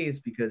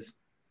Airbnbs because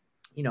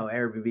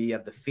Airbnb, you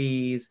have the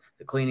fees,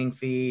 the cleaning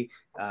fee,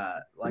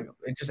 like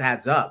it just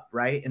adds up,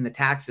 right? And the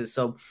taxes.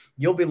 So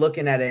you'll be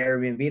looking at an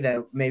Airbnb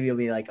that maybe it'll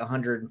be like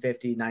 $150,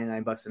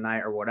 $99 a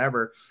night or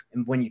whatever.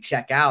 And when you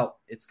check out,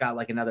 it's got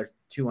like another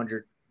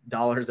 $200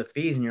 of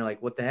fees. And you're like,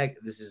 what the heck?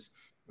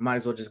 Might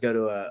as well just go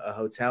to a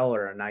hotel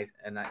or a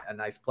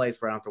nice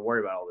place where I don't have to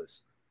worry about all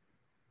this.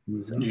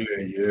 So.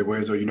 Yeah.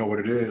 Whereas you know what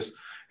it is.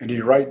 And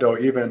you're right though,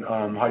 even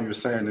how you were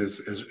saying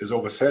is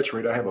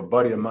oversaturated. I have a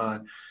buddy of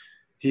mine.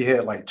 He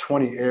had like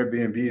 20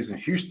 Airbnbs in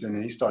Houston,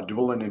 and he started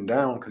dwindling them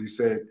down because he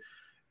said,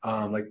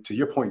 like to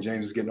your point,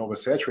 James, is getting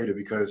oversaturated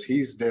because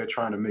he's there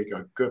trying to make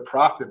a good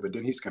profit, but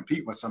then he's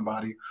competing with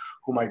somebody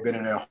who might have been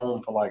in their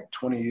home for like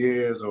 20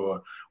 years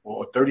or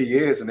 30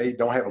 years, and they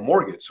don't have a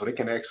mortgage. So they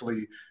can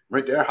actually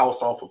rent their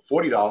house off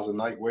for $40 a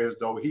night, whereas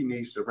though he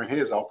needs to rent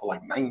his out for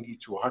like $90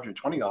 to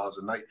 $120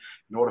 a night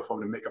in order for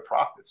him to make a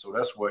profit. So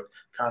that's what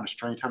kind of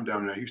strained him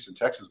down in the Houston,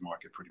 Texas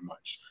market pretty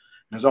much.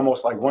 And it's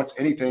almost like once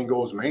anything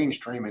goes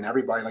mainstream and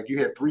everybody, like you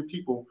had 3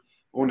 people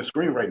on the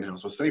screen right now.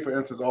 So say for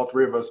instance, all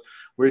 3 of us,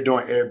 we're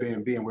doing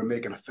Airbnb and we're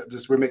making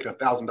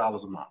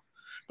 $1,000 a month.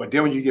 But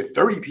then when you get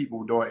 30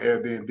 people doing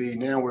Airbnb,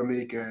 now we're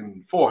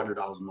making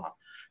 $400 a month.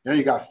 Now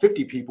you got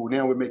 50 people,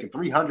 now we're making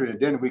 300, and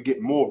then we get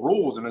more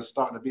rules, and it's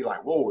starting to be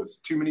like, whoa, it's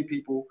too many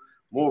people,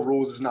 more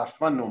rules, is not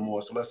fun no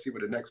more. So let's see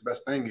what the next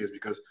best thing is,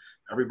 because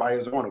everybody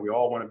is on it. We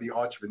all want to be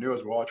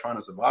entrepreneurs. We're all trying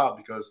to survive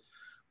because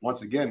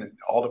once again,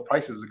 all the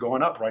prices are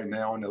going up right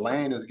now, and the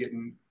land is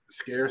getting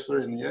scarcer.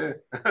 And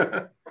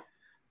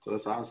so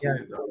that's how I see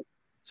it. Though.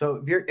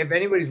 So if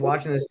anybody's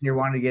watching this and you're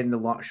wanting to get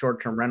into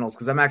short-term rentals,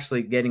 because I'm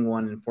actually getting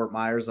one in Fort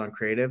Myers on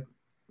Creative.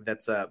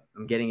 That's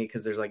I'm getting it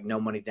because there's like no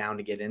money down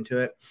to get into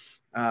it,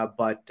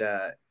 but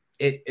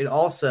it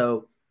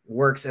also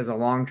works as a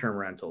long-term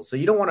rental. So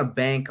you don't want to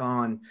bank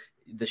on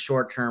the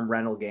short-term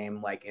rental game,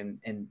 like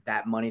in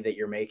that money that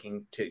you're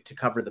making to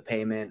cover the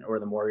payment or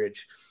the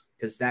mortgage,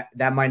 because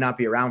that might not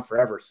be around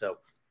forever. So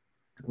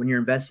when you're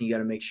investing, you got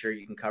to make sure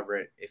you can cover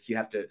it if you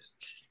have to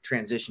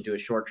transition to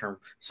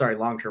a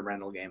long-term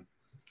rental game.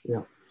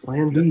 Yeah.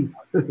 Plan B.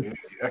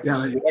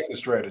 Exit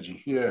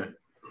strategy. Yeah.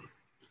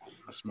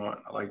 That's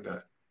smart. I like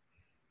that.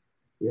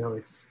 Yeah.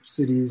 Like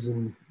cities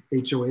and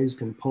HOAs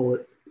can pull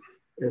it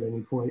at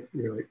any point.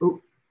 You're like,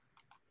 oh,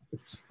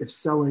 if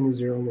selling is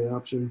your only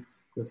option,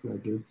 that's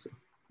not good. So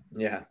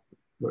yeah.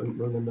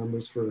 Run the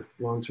numbers for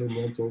long-term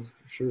rentals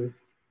for sure.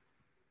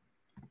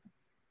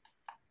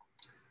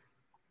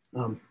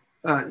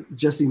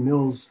 Jesse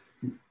Mills,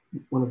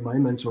 one of my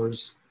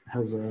mentors,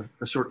 has a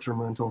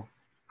short-term rental,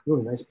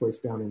 really nice place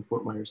down in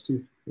Fort Myers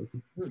too.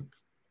 And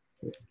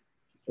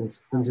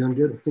it's been doing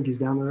good. I think he's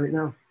down there right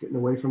now, getting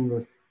away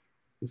from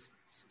it's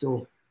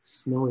still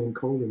snowy and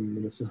cold in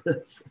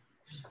Minnesota. So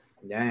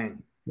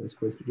dang, nice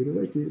place to get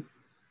away to.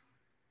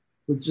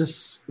 But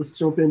let's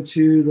jump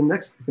into the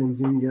next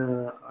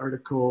Benzinga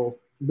article.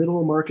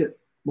 Middle market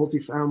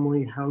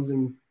multifamily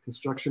housing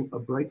construction, a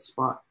bright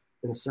spot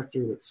in a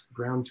sector that's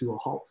ground to a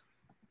halt.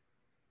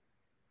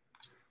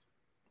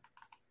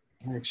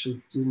 I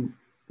actually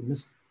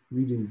missed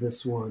reading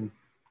this one.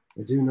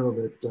 I do know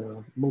that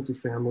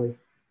multifamily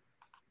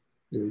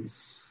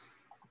is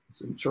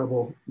in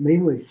trouble,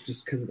 mainly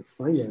just because of the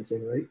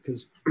financing, right?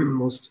 Because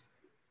most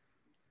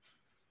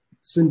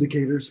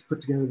syndicators put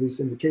together these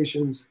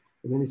syndications,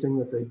 and anything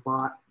that they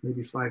bought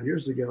maybe 5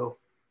 years ago,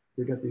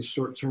 they got these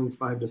short-term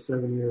 5 to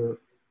 7 year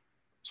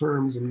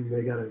terms, and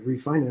they got to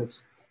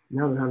refinance.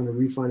 Now they're having to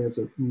refinance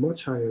at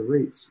much higher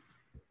rates,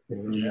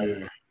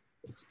 and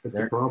it's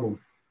a problem.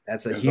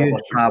 That's a It's all huge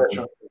about your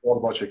problem. it's all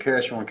about your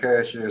cash on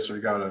cash. Yeah, so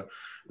you got to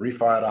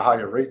refi at a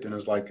higher rate. Then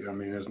it's like, I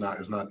mean, it's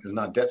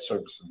not debt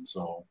servicing.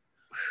 So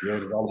yeah,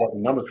 it's all about the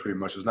numbers pretty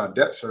much. It's not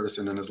debt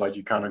servicing, and it's like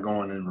you kind of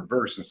going in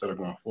reverse instead of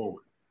going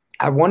forward.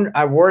 I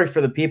worry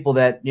for the people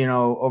that, you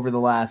know, over the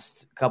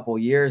last couple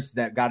of years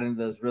that got into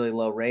those really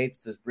low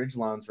rates, those bridge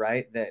loans,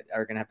 right, that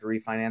are going to have to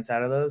refinance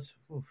out of those.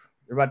 Oof,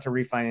 they're about to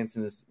refinance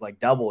in this like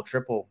double,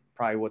 triple,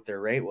 probably what their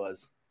rate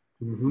was.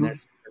 Mm-hmm.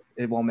 And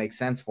it won't make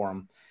sense for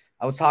them.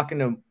 I was talking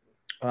to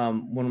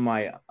one of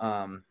my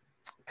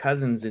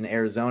cousins in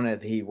Arizona.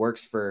 He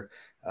works for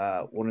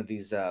one of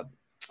these, I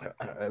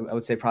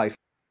would say probably.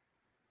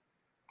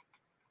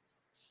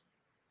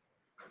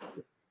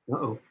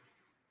 Uh-oh.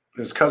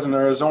 His cousin in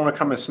Arizona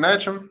come and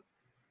snatch him.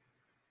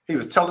 He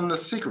was telling the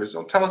secrets.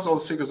 Don't tell us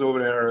those secrets over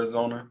there in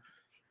Arizona.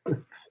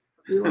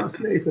 We lost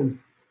Nathan.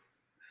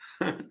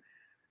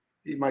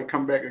 He might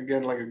come back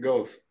again like a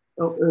ghost.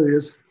 Oh, there he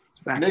is. It's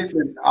back.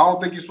 Nathan, I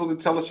don't think you're supposed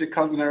to tell us your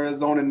cousin in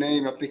Arizona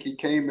name. I think he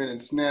came in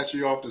and snatched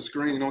you off the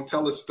screen. Don't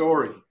tell his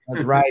story.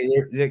 That's right.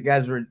 The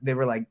guys were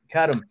like,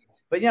 cut him.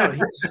 But, you know, he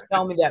was just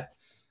telling me that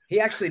he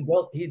actually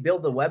built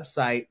the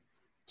website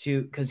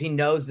because he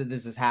knows that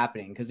this is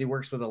happening, because he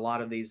works with a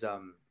lot of these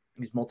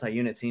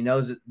multi-units. He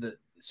knows that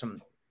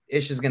some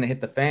ish is going to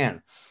hit the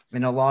fan,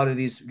 and a lot of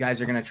these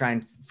guys are going to try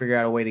and figure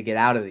out a way to get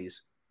out of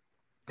these,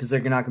 because they're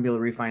not going to be able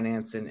to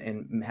refinance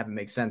and have it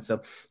make sense.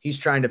 So he's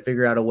trying to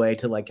figure out a way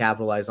to like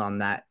capitalize on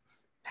that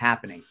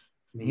happening.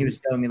 And he was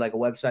telling me like a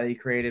website he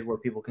created where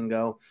people can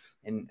go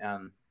and,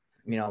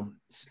 you know,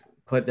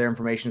 put their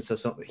information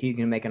so he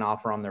can make an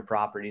offer on their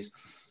properties.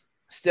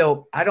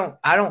 Still, I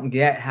don't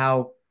get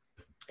how,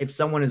 if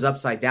someone is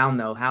upside down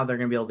though, how they're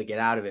going to be able to get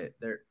out of it.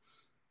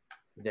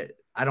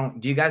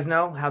 Do you guys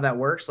know how that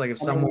works? Like if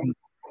someone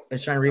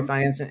is trying to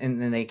refinance it and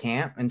then they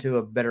can't into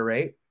a better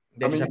rate,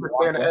 you just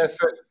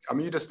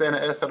stay in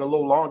the asset a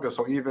little longer.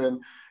 So even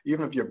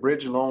if your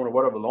bridge loan or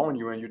whatever loan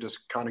you're in, you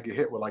just kind of get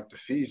hit with like the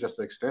fees just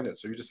to extend it.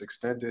 So you just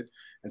extend it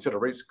until the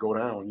rates go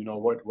down. You know,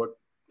 what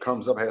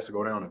comes up has to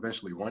go down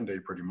eventually one day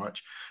pretty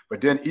much. But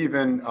then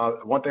even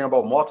one thing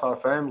about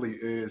multifamily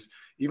is,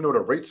 even though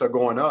the rates are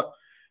going up,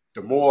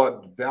 the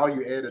more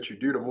value add that you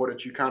do, the more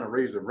that you kind of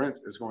raise the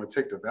rent is going to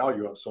take the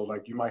value up. So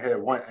like you might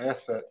have one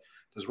asset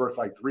that's worth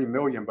like $3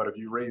 million, but if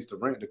you raise the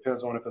rent,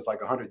 depends on if it's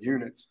like 100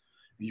 units,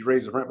 and you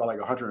raise the rent by like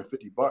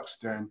 $150,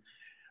 then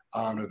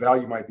the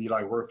value might be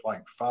like worth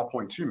like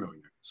 5.2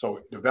 million. So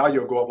the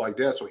value will go up like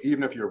that. So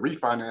even if you're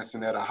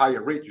refinancing at a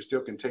higher rate, you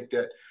still can take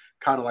that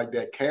kind of like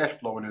that cash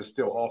flow and it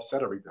still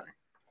offset everything.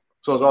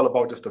 So it's all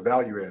about just the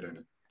value add in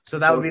it. So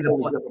that would be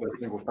the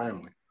single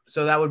family.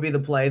 So that would be the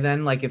play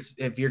then. Like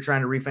if you're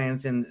trying to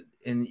refinance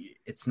and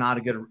it's not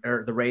a good,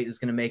 or the rate is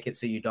going to make it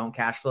so you don't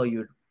cash flow, you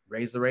would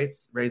raise the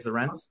rents.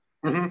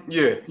 Mm-hmm.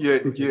 Yeah.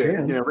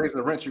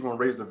 Raising the rents, you're going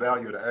to raise the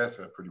value of the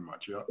asset pretty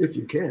much. Yeah. If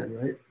you can,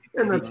 right?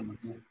 And that's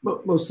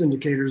most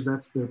syndicators,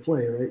 that's their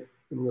play, right?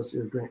 Unless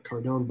you're Grant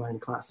Cardone buying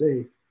Class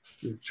A,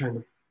 you're trying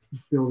to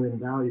build in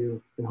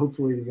value, and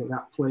hopefully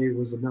that play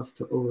was enough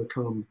to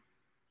overcome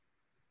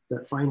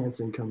that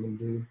financing coming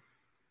due,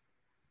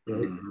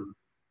 right? Mm-hmm.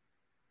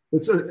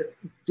 But so,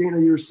 Dana,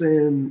 you were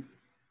saying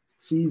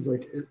fees,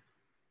 like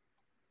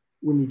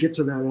when you get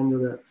to that end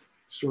of that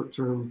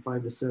short-term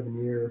 5 to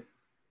 7 year,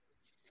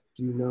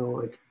 do you know,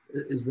 like,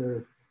 is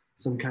there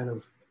some kind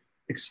of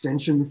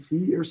extension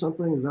fee or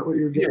something? Is that what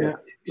you're getting at?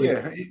 Even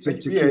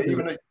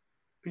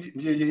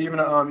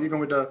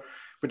with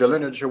the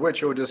lender that you're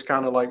with, you'll just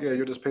kind of like,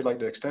 you'll just pay like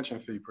the extension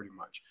fee pretty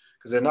much,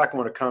 because they're not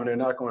going to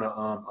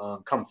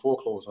come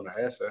foreclose on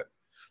the asset.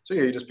 So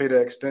you just pay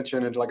the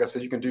extension, and like I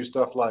said, you can do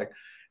stuff like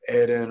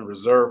add in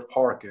reserve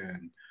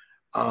parking.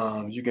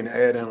 You can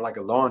add in like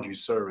a laundry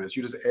service.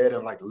 You just add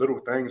in like little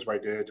things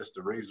right there just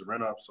to raise the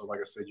rent up. So like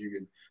I said, you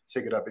can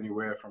take it up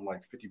anywhere from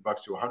like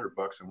 $50 to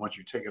 $100, and once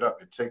you take it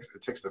up, it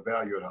takes the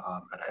value of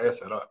the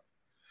asset up.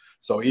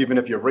 So even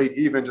if your rate,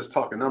 even just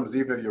talking numbers,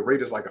 even if your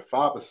rate is like a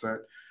 5%,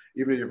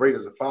 even if your rate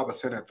is a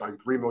 5% at like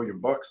 $3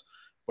 million,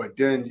 but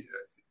then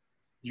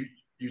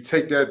you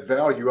take that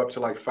value up to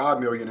like 5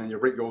 million and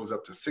your rate goes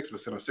up to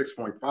 6% or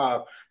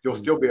 6.5, you'll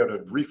still be able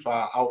to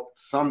refi out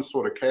some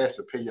sort of cash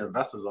to pay your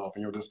investors off,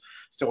 and you'll just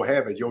still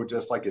have it. You'll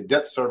just, like, your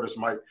debt service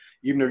might,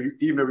 even if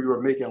you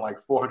were making like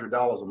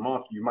 $400 a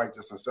month, you might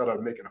just, instead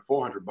of making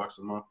 $400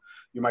 a month,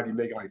 you might be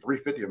making like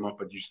 $350 a month,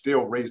 but you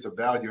still raise the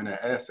value in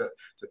that asset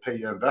to pay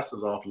your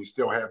investors off, and you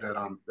still have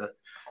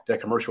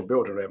that commercial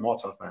building, that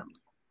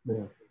multifamily.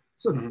 Yeah.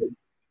 So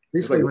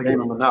basically, like a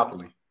game of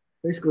Monopoly.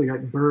 Basically,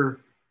 like Burr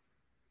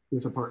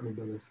with apartment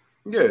buildings.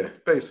 Yeah,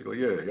 basically,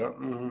 yeah.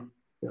 Mm-hmm.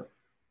 Yeah.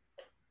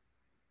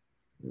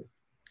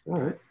 All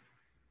right.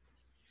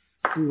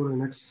 Let's see what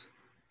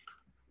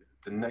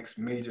the next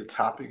major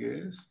topic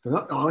is.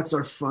 Oh, it's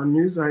our fun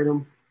news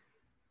item.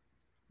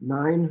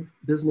 9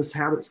 business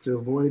habits to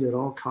avoid at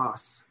all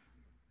costs.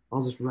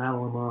 I'll just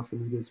rattle them off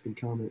and you guys can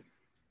comment.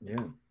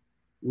 Yeah.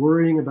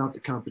 Worrying about the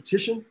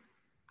competition.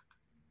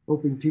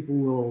 Hoping people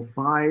will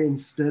buy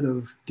instead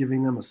of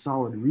giving them a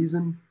solid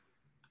reason.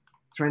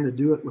 Trying to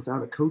do it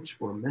without a coach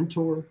or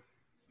mentor.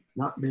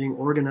 not being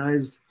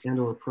organized and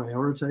or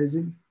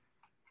prioritizing,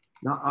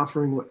 not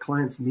offering what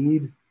clients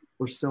need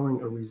or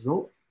selling a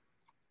result,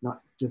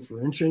 not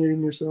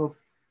differentiating yourself,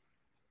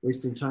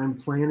 wasting time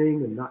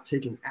planning and not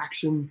taking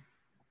action,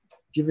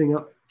 giving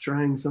up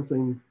trying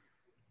something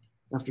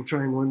after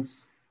trying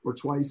once or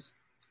twice,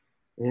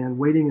 and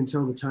waiting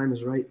until the time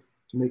is right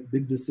to make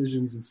big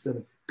decisions instead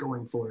of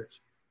going for it.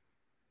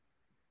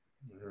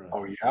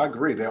 Oh, yeah, I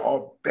agree. They're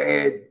all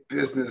bad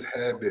business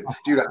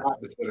habits. Do the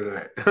opposite of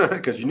that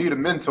because you need a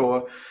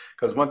mentor.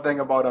 Because one thing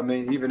about, I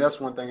mean, even that's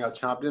one thing I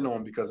chopped in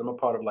on because I'm a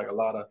part of like a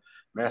lot of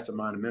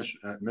mastermind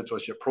and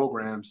mentorship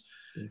programs.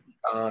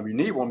 You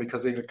need one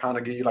because they kind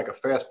of give you like a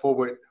fast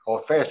forward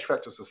or fast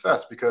track to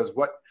success. Because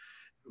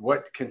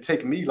what can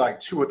take me like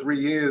 2 or 3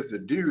 years to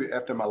do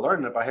after my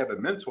learning, if I have a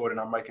mentor, then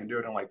I might can do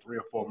it in like 3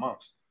 or 4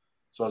 months.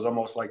 So it's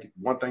almost like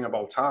one thing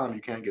about time,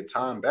 you can't get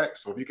time back.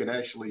 So if you can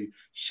actually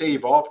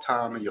shave off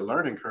time in your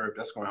learning curve,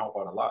 that's going to help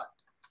out a lot.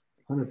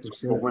 100%.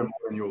 So you'll win more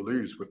than you'll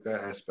lose with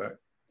that aspect.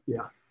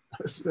 Yeah.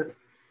 I spent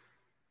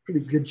pretty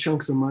good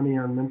chunks of money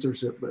on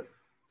mentorship, but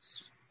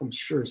I'm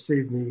sure it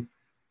saved me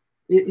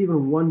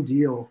even one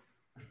deal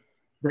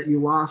that you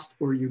lost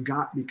or you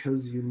got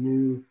because you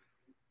knew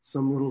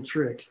some little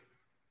trick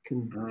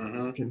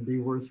can be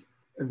worth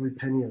every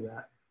penny of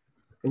that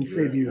and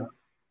save you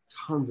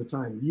tons of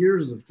time,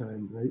 years of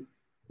time, right?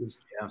 Because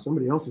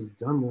somebody else has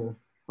done the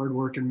hard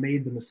work and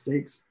made the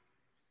mistakes.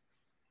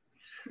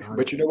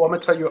 But you know what, I'm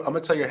gonna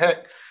tell you a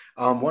hack.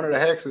 One of the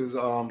hacks is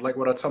like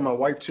what I tell my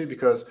wife too,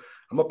 because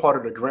I'm a part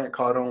of the Grant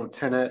Cardone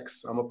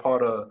 10X. I'm a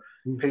part of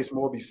Pace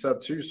Morby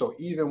Sub 2. So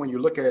even when you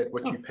look at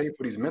what you pay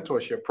for these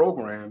mentorship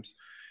programs,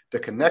 the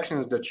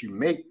connections that you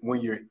make when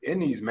you're in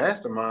these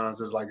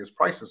masterminds is like it's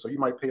priceless. So you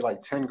might pay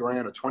like 10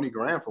 grand or 20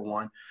 grand for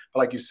one. But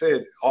like you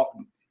said,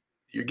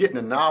 you're getting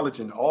the knowledge,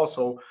 and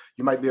also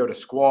you might be able to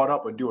squad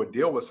up or do a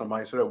deal with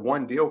somebody. So that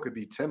one deal could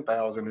be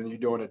 10,000, and you're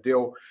doing a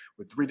deal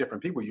with 3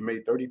 different people. You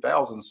made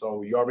 30,000,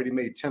 so you already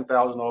made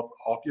 10,000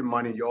 off your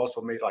money. You also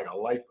made like a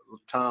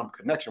lifetime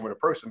connection with a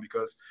person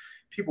because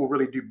people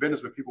really do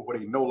business with people who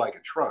they know, like,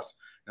 and trust.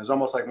 And it's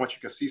almost like once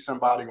you can see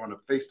somebody on a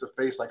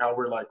face-to-face, like how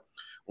we're like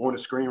on the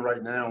screen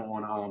right now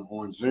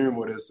on Zoom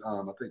with this,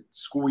 I think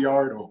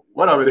Schoolyard or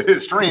whatever it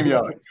is,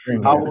 StreamYard.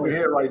 How we're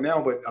here right now,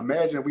 but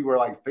imagine if we were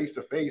like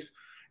face-to-face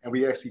and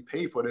we actually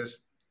paid for this,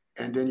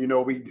 and then, you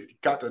know, we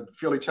got to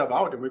feel each other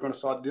out, and we're going to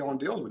start doing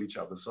deals with each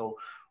other. So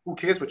who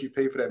cares what you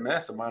pay for that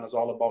mastermind? It's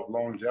all about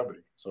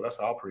longevity. So that's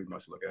how I pretty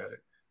much look at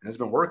it. And it's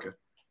been working.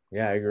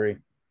 Yeah, I agree.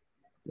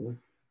 Yeah.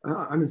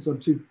 I'm in sub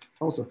 2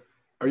 also.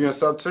 Are you in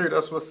sub 2?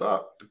 That's what's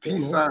up. The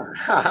peace sign.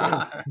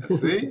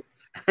 See?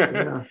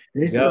 Yeah.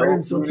 Nathan, are you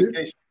in sub 2?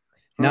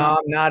 No,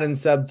 I'm not in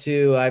sub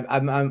 2.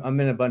 I'm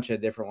in a bunch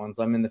of different ones.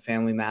 I'm in the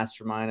family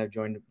mastermind. I've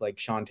joined like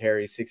Sean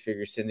Terry's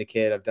 6-figure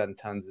syndicate. I've done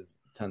tons of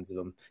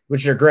them,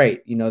 which are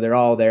great. You know, they're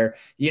all there.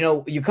 You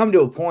know, you come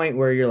to a point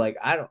where you're like,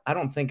 I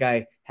don't think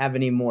I have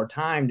any more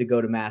time to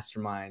go to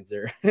masterminds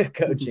or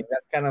coaching.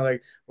 That's kind of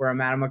like where I'm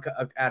at. I'm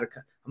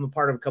a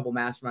part of a couple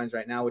masterminds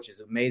right now, which is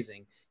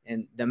amazing.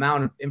 And the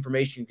amount of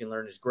information you can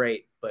learn is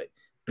great. But,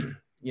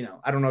 you know,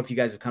 I don't know if you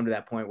guys have come to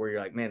that point where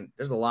you're like, man,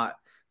 there's a lot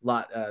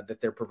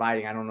that they're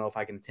providing. I don't know if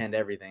I can attend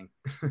everything.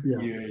 Yeah.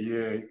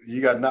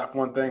 You got to knock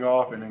one thing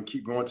off and then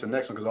keep going to the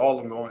next one, because all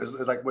of them going,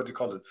 it's like what they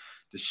call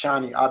the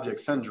shiny object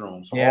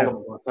syndrome. So all of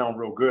them going to sound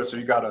real good. So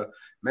you got to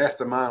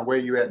mastermind where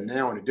you at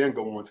now and then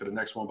go on to the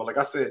next one. But like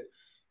I said,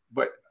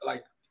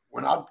 like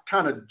when I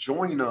kind of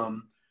join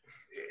them,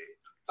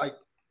 like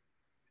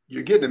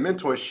you're getting a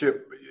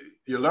mentorship,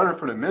 you're learning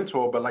from the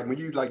mentor, but like when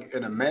you like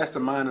in a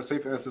mastermind, and say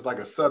for instance like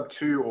a sub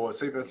 2, or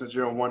say for instance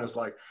you're in one, it's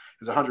like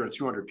there's 100 or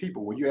 200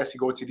 people. When you actually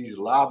go to these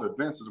live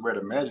events is where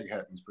the magic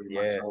happens pretty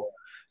much. So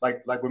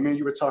like when me and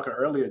you were talking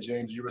earlier,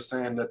 James, you were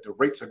saying that the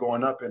rates are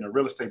going up and the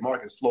real estate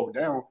market slowed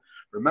down.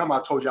 Remember,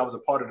 I told you I was a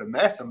part of the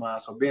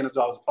mastermind. So being as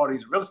though I was a part of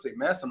these real estate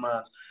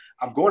masterminds,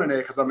 I'm going in there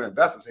because I'm an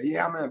investor. Say,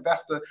 yeah, I'm an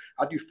investor.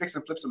 I do fix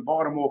and flips in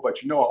Baltimore,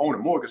 but you know, I own a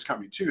mortgage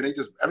company too. And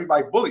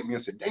everybody bullied me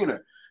and said,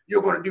 Dana,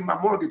 you're going to do my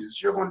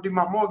mortgages. You're going to do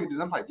my mortgages.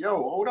 I'm like, yo,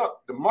 hold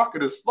up. The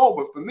market is slow,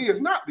 but for me, it's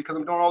not, because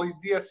I'm doing all these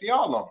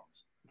DSCR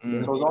loans.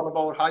 So it's all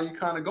about how you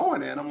kind of go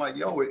in there. And I'm like,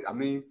 yo, I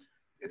mean,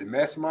 the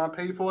mastermind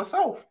paid for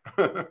itself.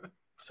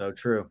 So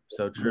true.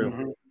 So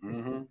true.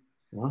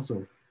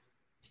 Awesome.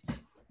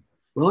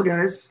 Well,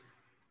 guys,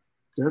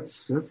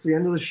 that's the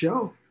end of the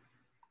show.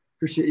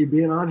 Appreciate you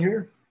being on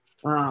here.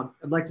 I'd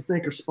like to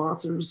thank our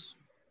sponsors,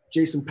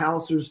 Jason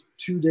Palliser's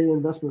 2-day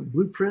investment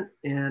blueprint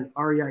and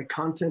REI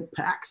content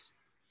packs.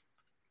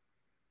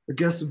 Our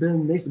guests have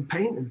been Nathan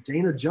Payne and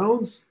Dana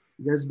Jones.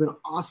 You guys have been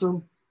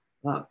awesome.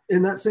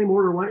 In that same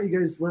order, why don't you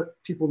guys let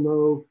people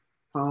know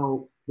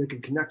how they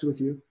can connect with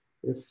you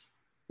if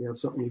you have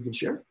something you can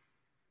share?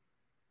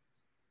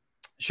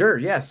 Sure.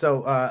 Yeah.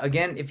 So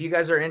again, if you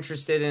guys are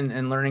interested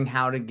in learning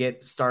how to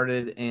get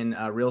started in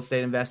real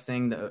estate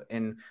investing,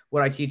 and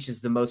what I teach is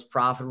the most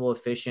profitable,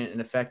 efficient,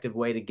 and effective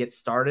way to get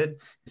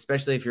started,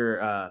 especially if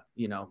you're,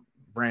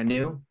 brand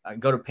new,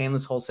 go to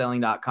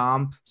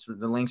painlesswholesaling.com. So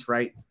the link's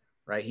right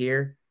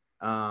here.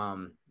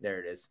 There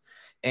it is.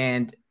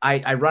 And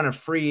I run a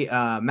free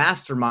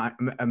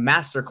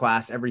master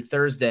class every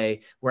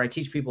Thursday where I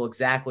teach people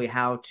exactly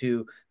how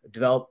to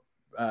develop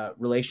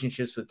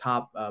relationships with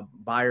top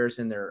buyers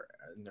in their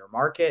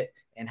market,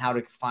 and how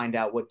to find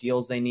out what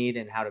deals they need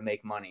and how to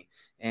make money.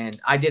 And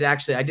I did a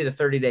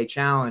 30-day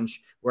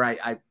challenge where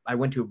I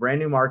went to a brand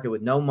new market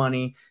with no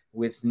money,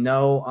 with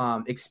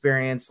no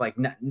experience like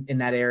in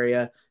that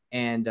area.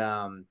 And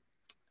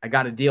I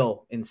got a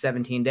deal in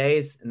 17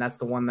 days. And that's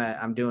the one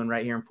that I'm doing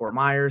right here in Fort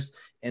Myers.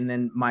 And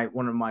then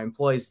one of my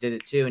employees did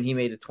it too. And he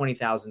made a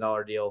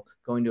 $20,000 deal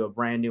going to a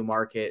brand new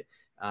market,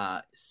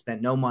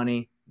 spent no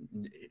money,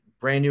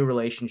 brand new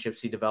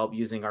relationships he developed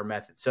using our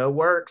method. So it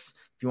works.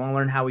 If you want to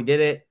learn how we did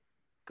it,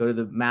 go to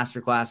the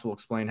masterclass. We'll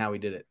explain how we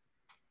did it.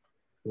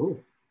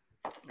 Ooh.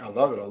 I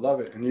love it. I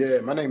love it. And yeah,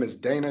 my name is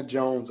Dana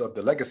Jones of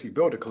the Legacy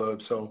Builder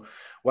Club. So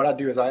what I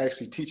do is I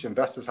actually teach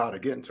investors how to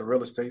get into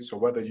real estate. So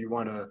whether you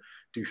want to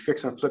do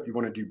fix and flip, you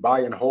want to do buy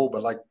and hold,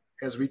 but like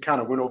as we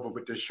kind of went over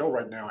with this show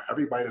right now,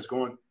 everybody is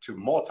going to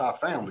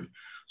multifamily.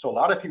 So a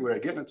lot of people that are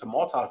getting into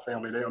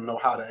multifamily, they don't know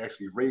how to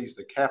actually raise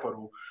the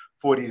capital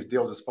for these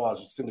deals as far as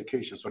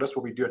syndication. So that's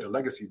what we do at the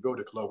Legacy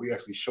Builder Club. We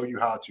actually show you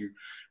how to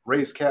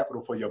raise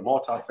capital for your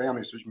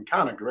multifamily, so you can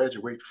kind of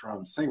graduate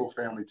from single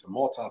family to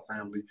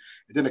multifamily.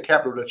 And then the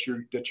capital that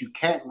you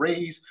can't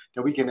raise,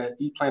 then we can at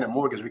ePlanet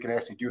Mortgage, we can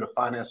actually do the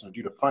financing or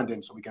do the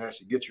funding, so we can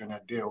actually get you in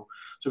that deal.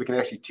 So we can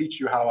actually teach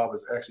you how I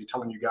was actually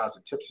telling you guys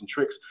the tips and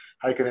tricks,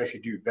 how you can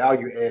actually do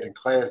value add in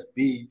Class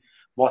B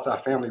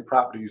multifamily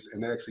properties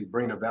and actually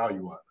bring the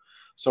value up.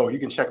 So you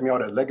can check me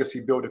out at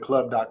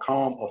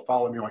legacybuilderclub.com or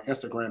follow me on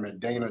Instagram at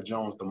Dana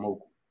Jones the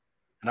Mogul.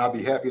 And I'll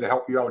be happy to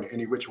help you out in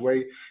any which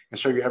way and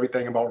show you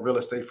everything about real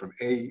estate from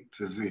A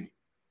to Z.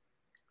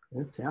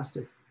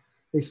 Fantastic.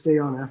 They stay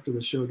on after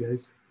the show,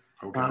 guys.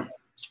 Okay.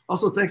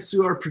 Also, thanks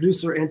to our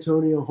producer,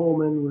 Antonio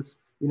Holman with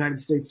United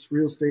States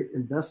Real Estate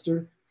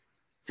Investor.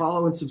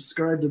 Follow and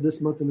subscribe to This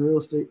Month in Real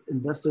Estate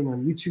Investing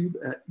on YouTube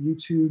at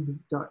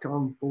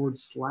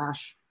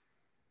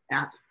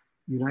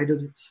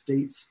youtube.com/@United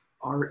States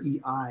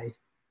REI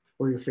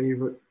or your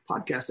favorite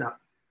podcast app.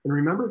 And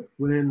remember,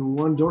 when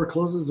one door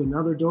closes,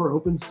 another door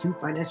opens to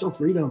financial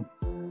freedom.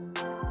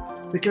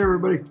 Take care,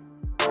 everybody.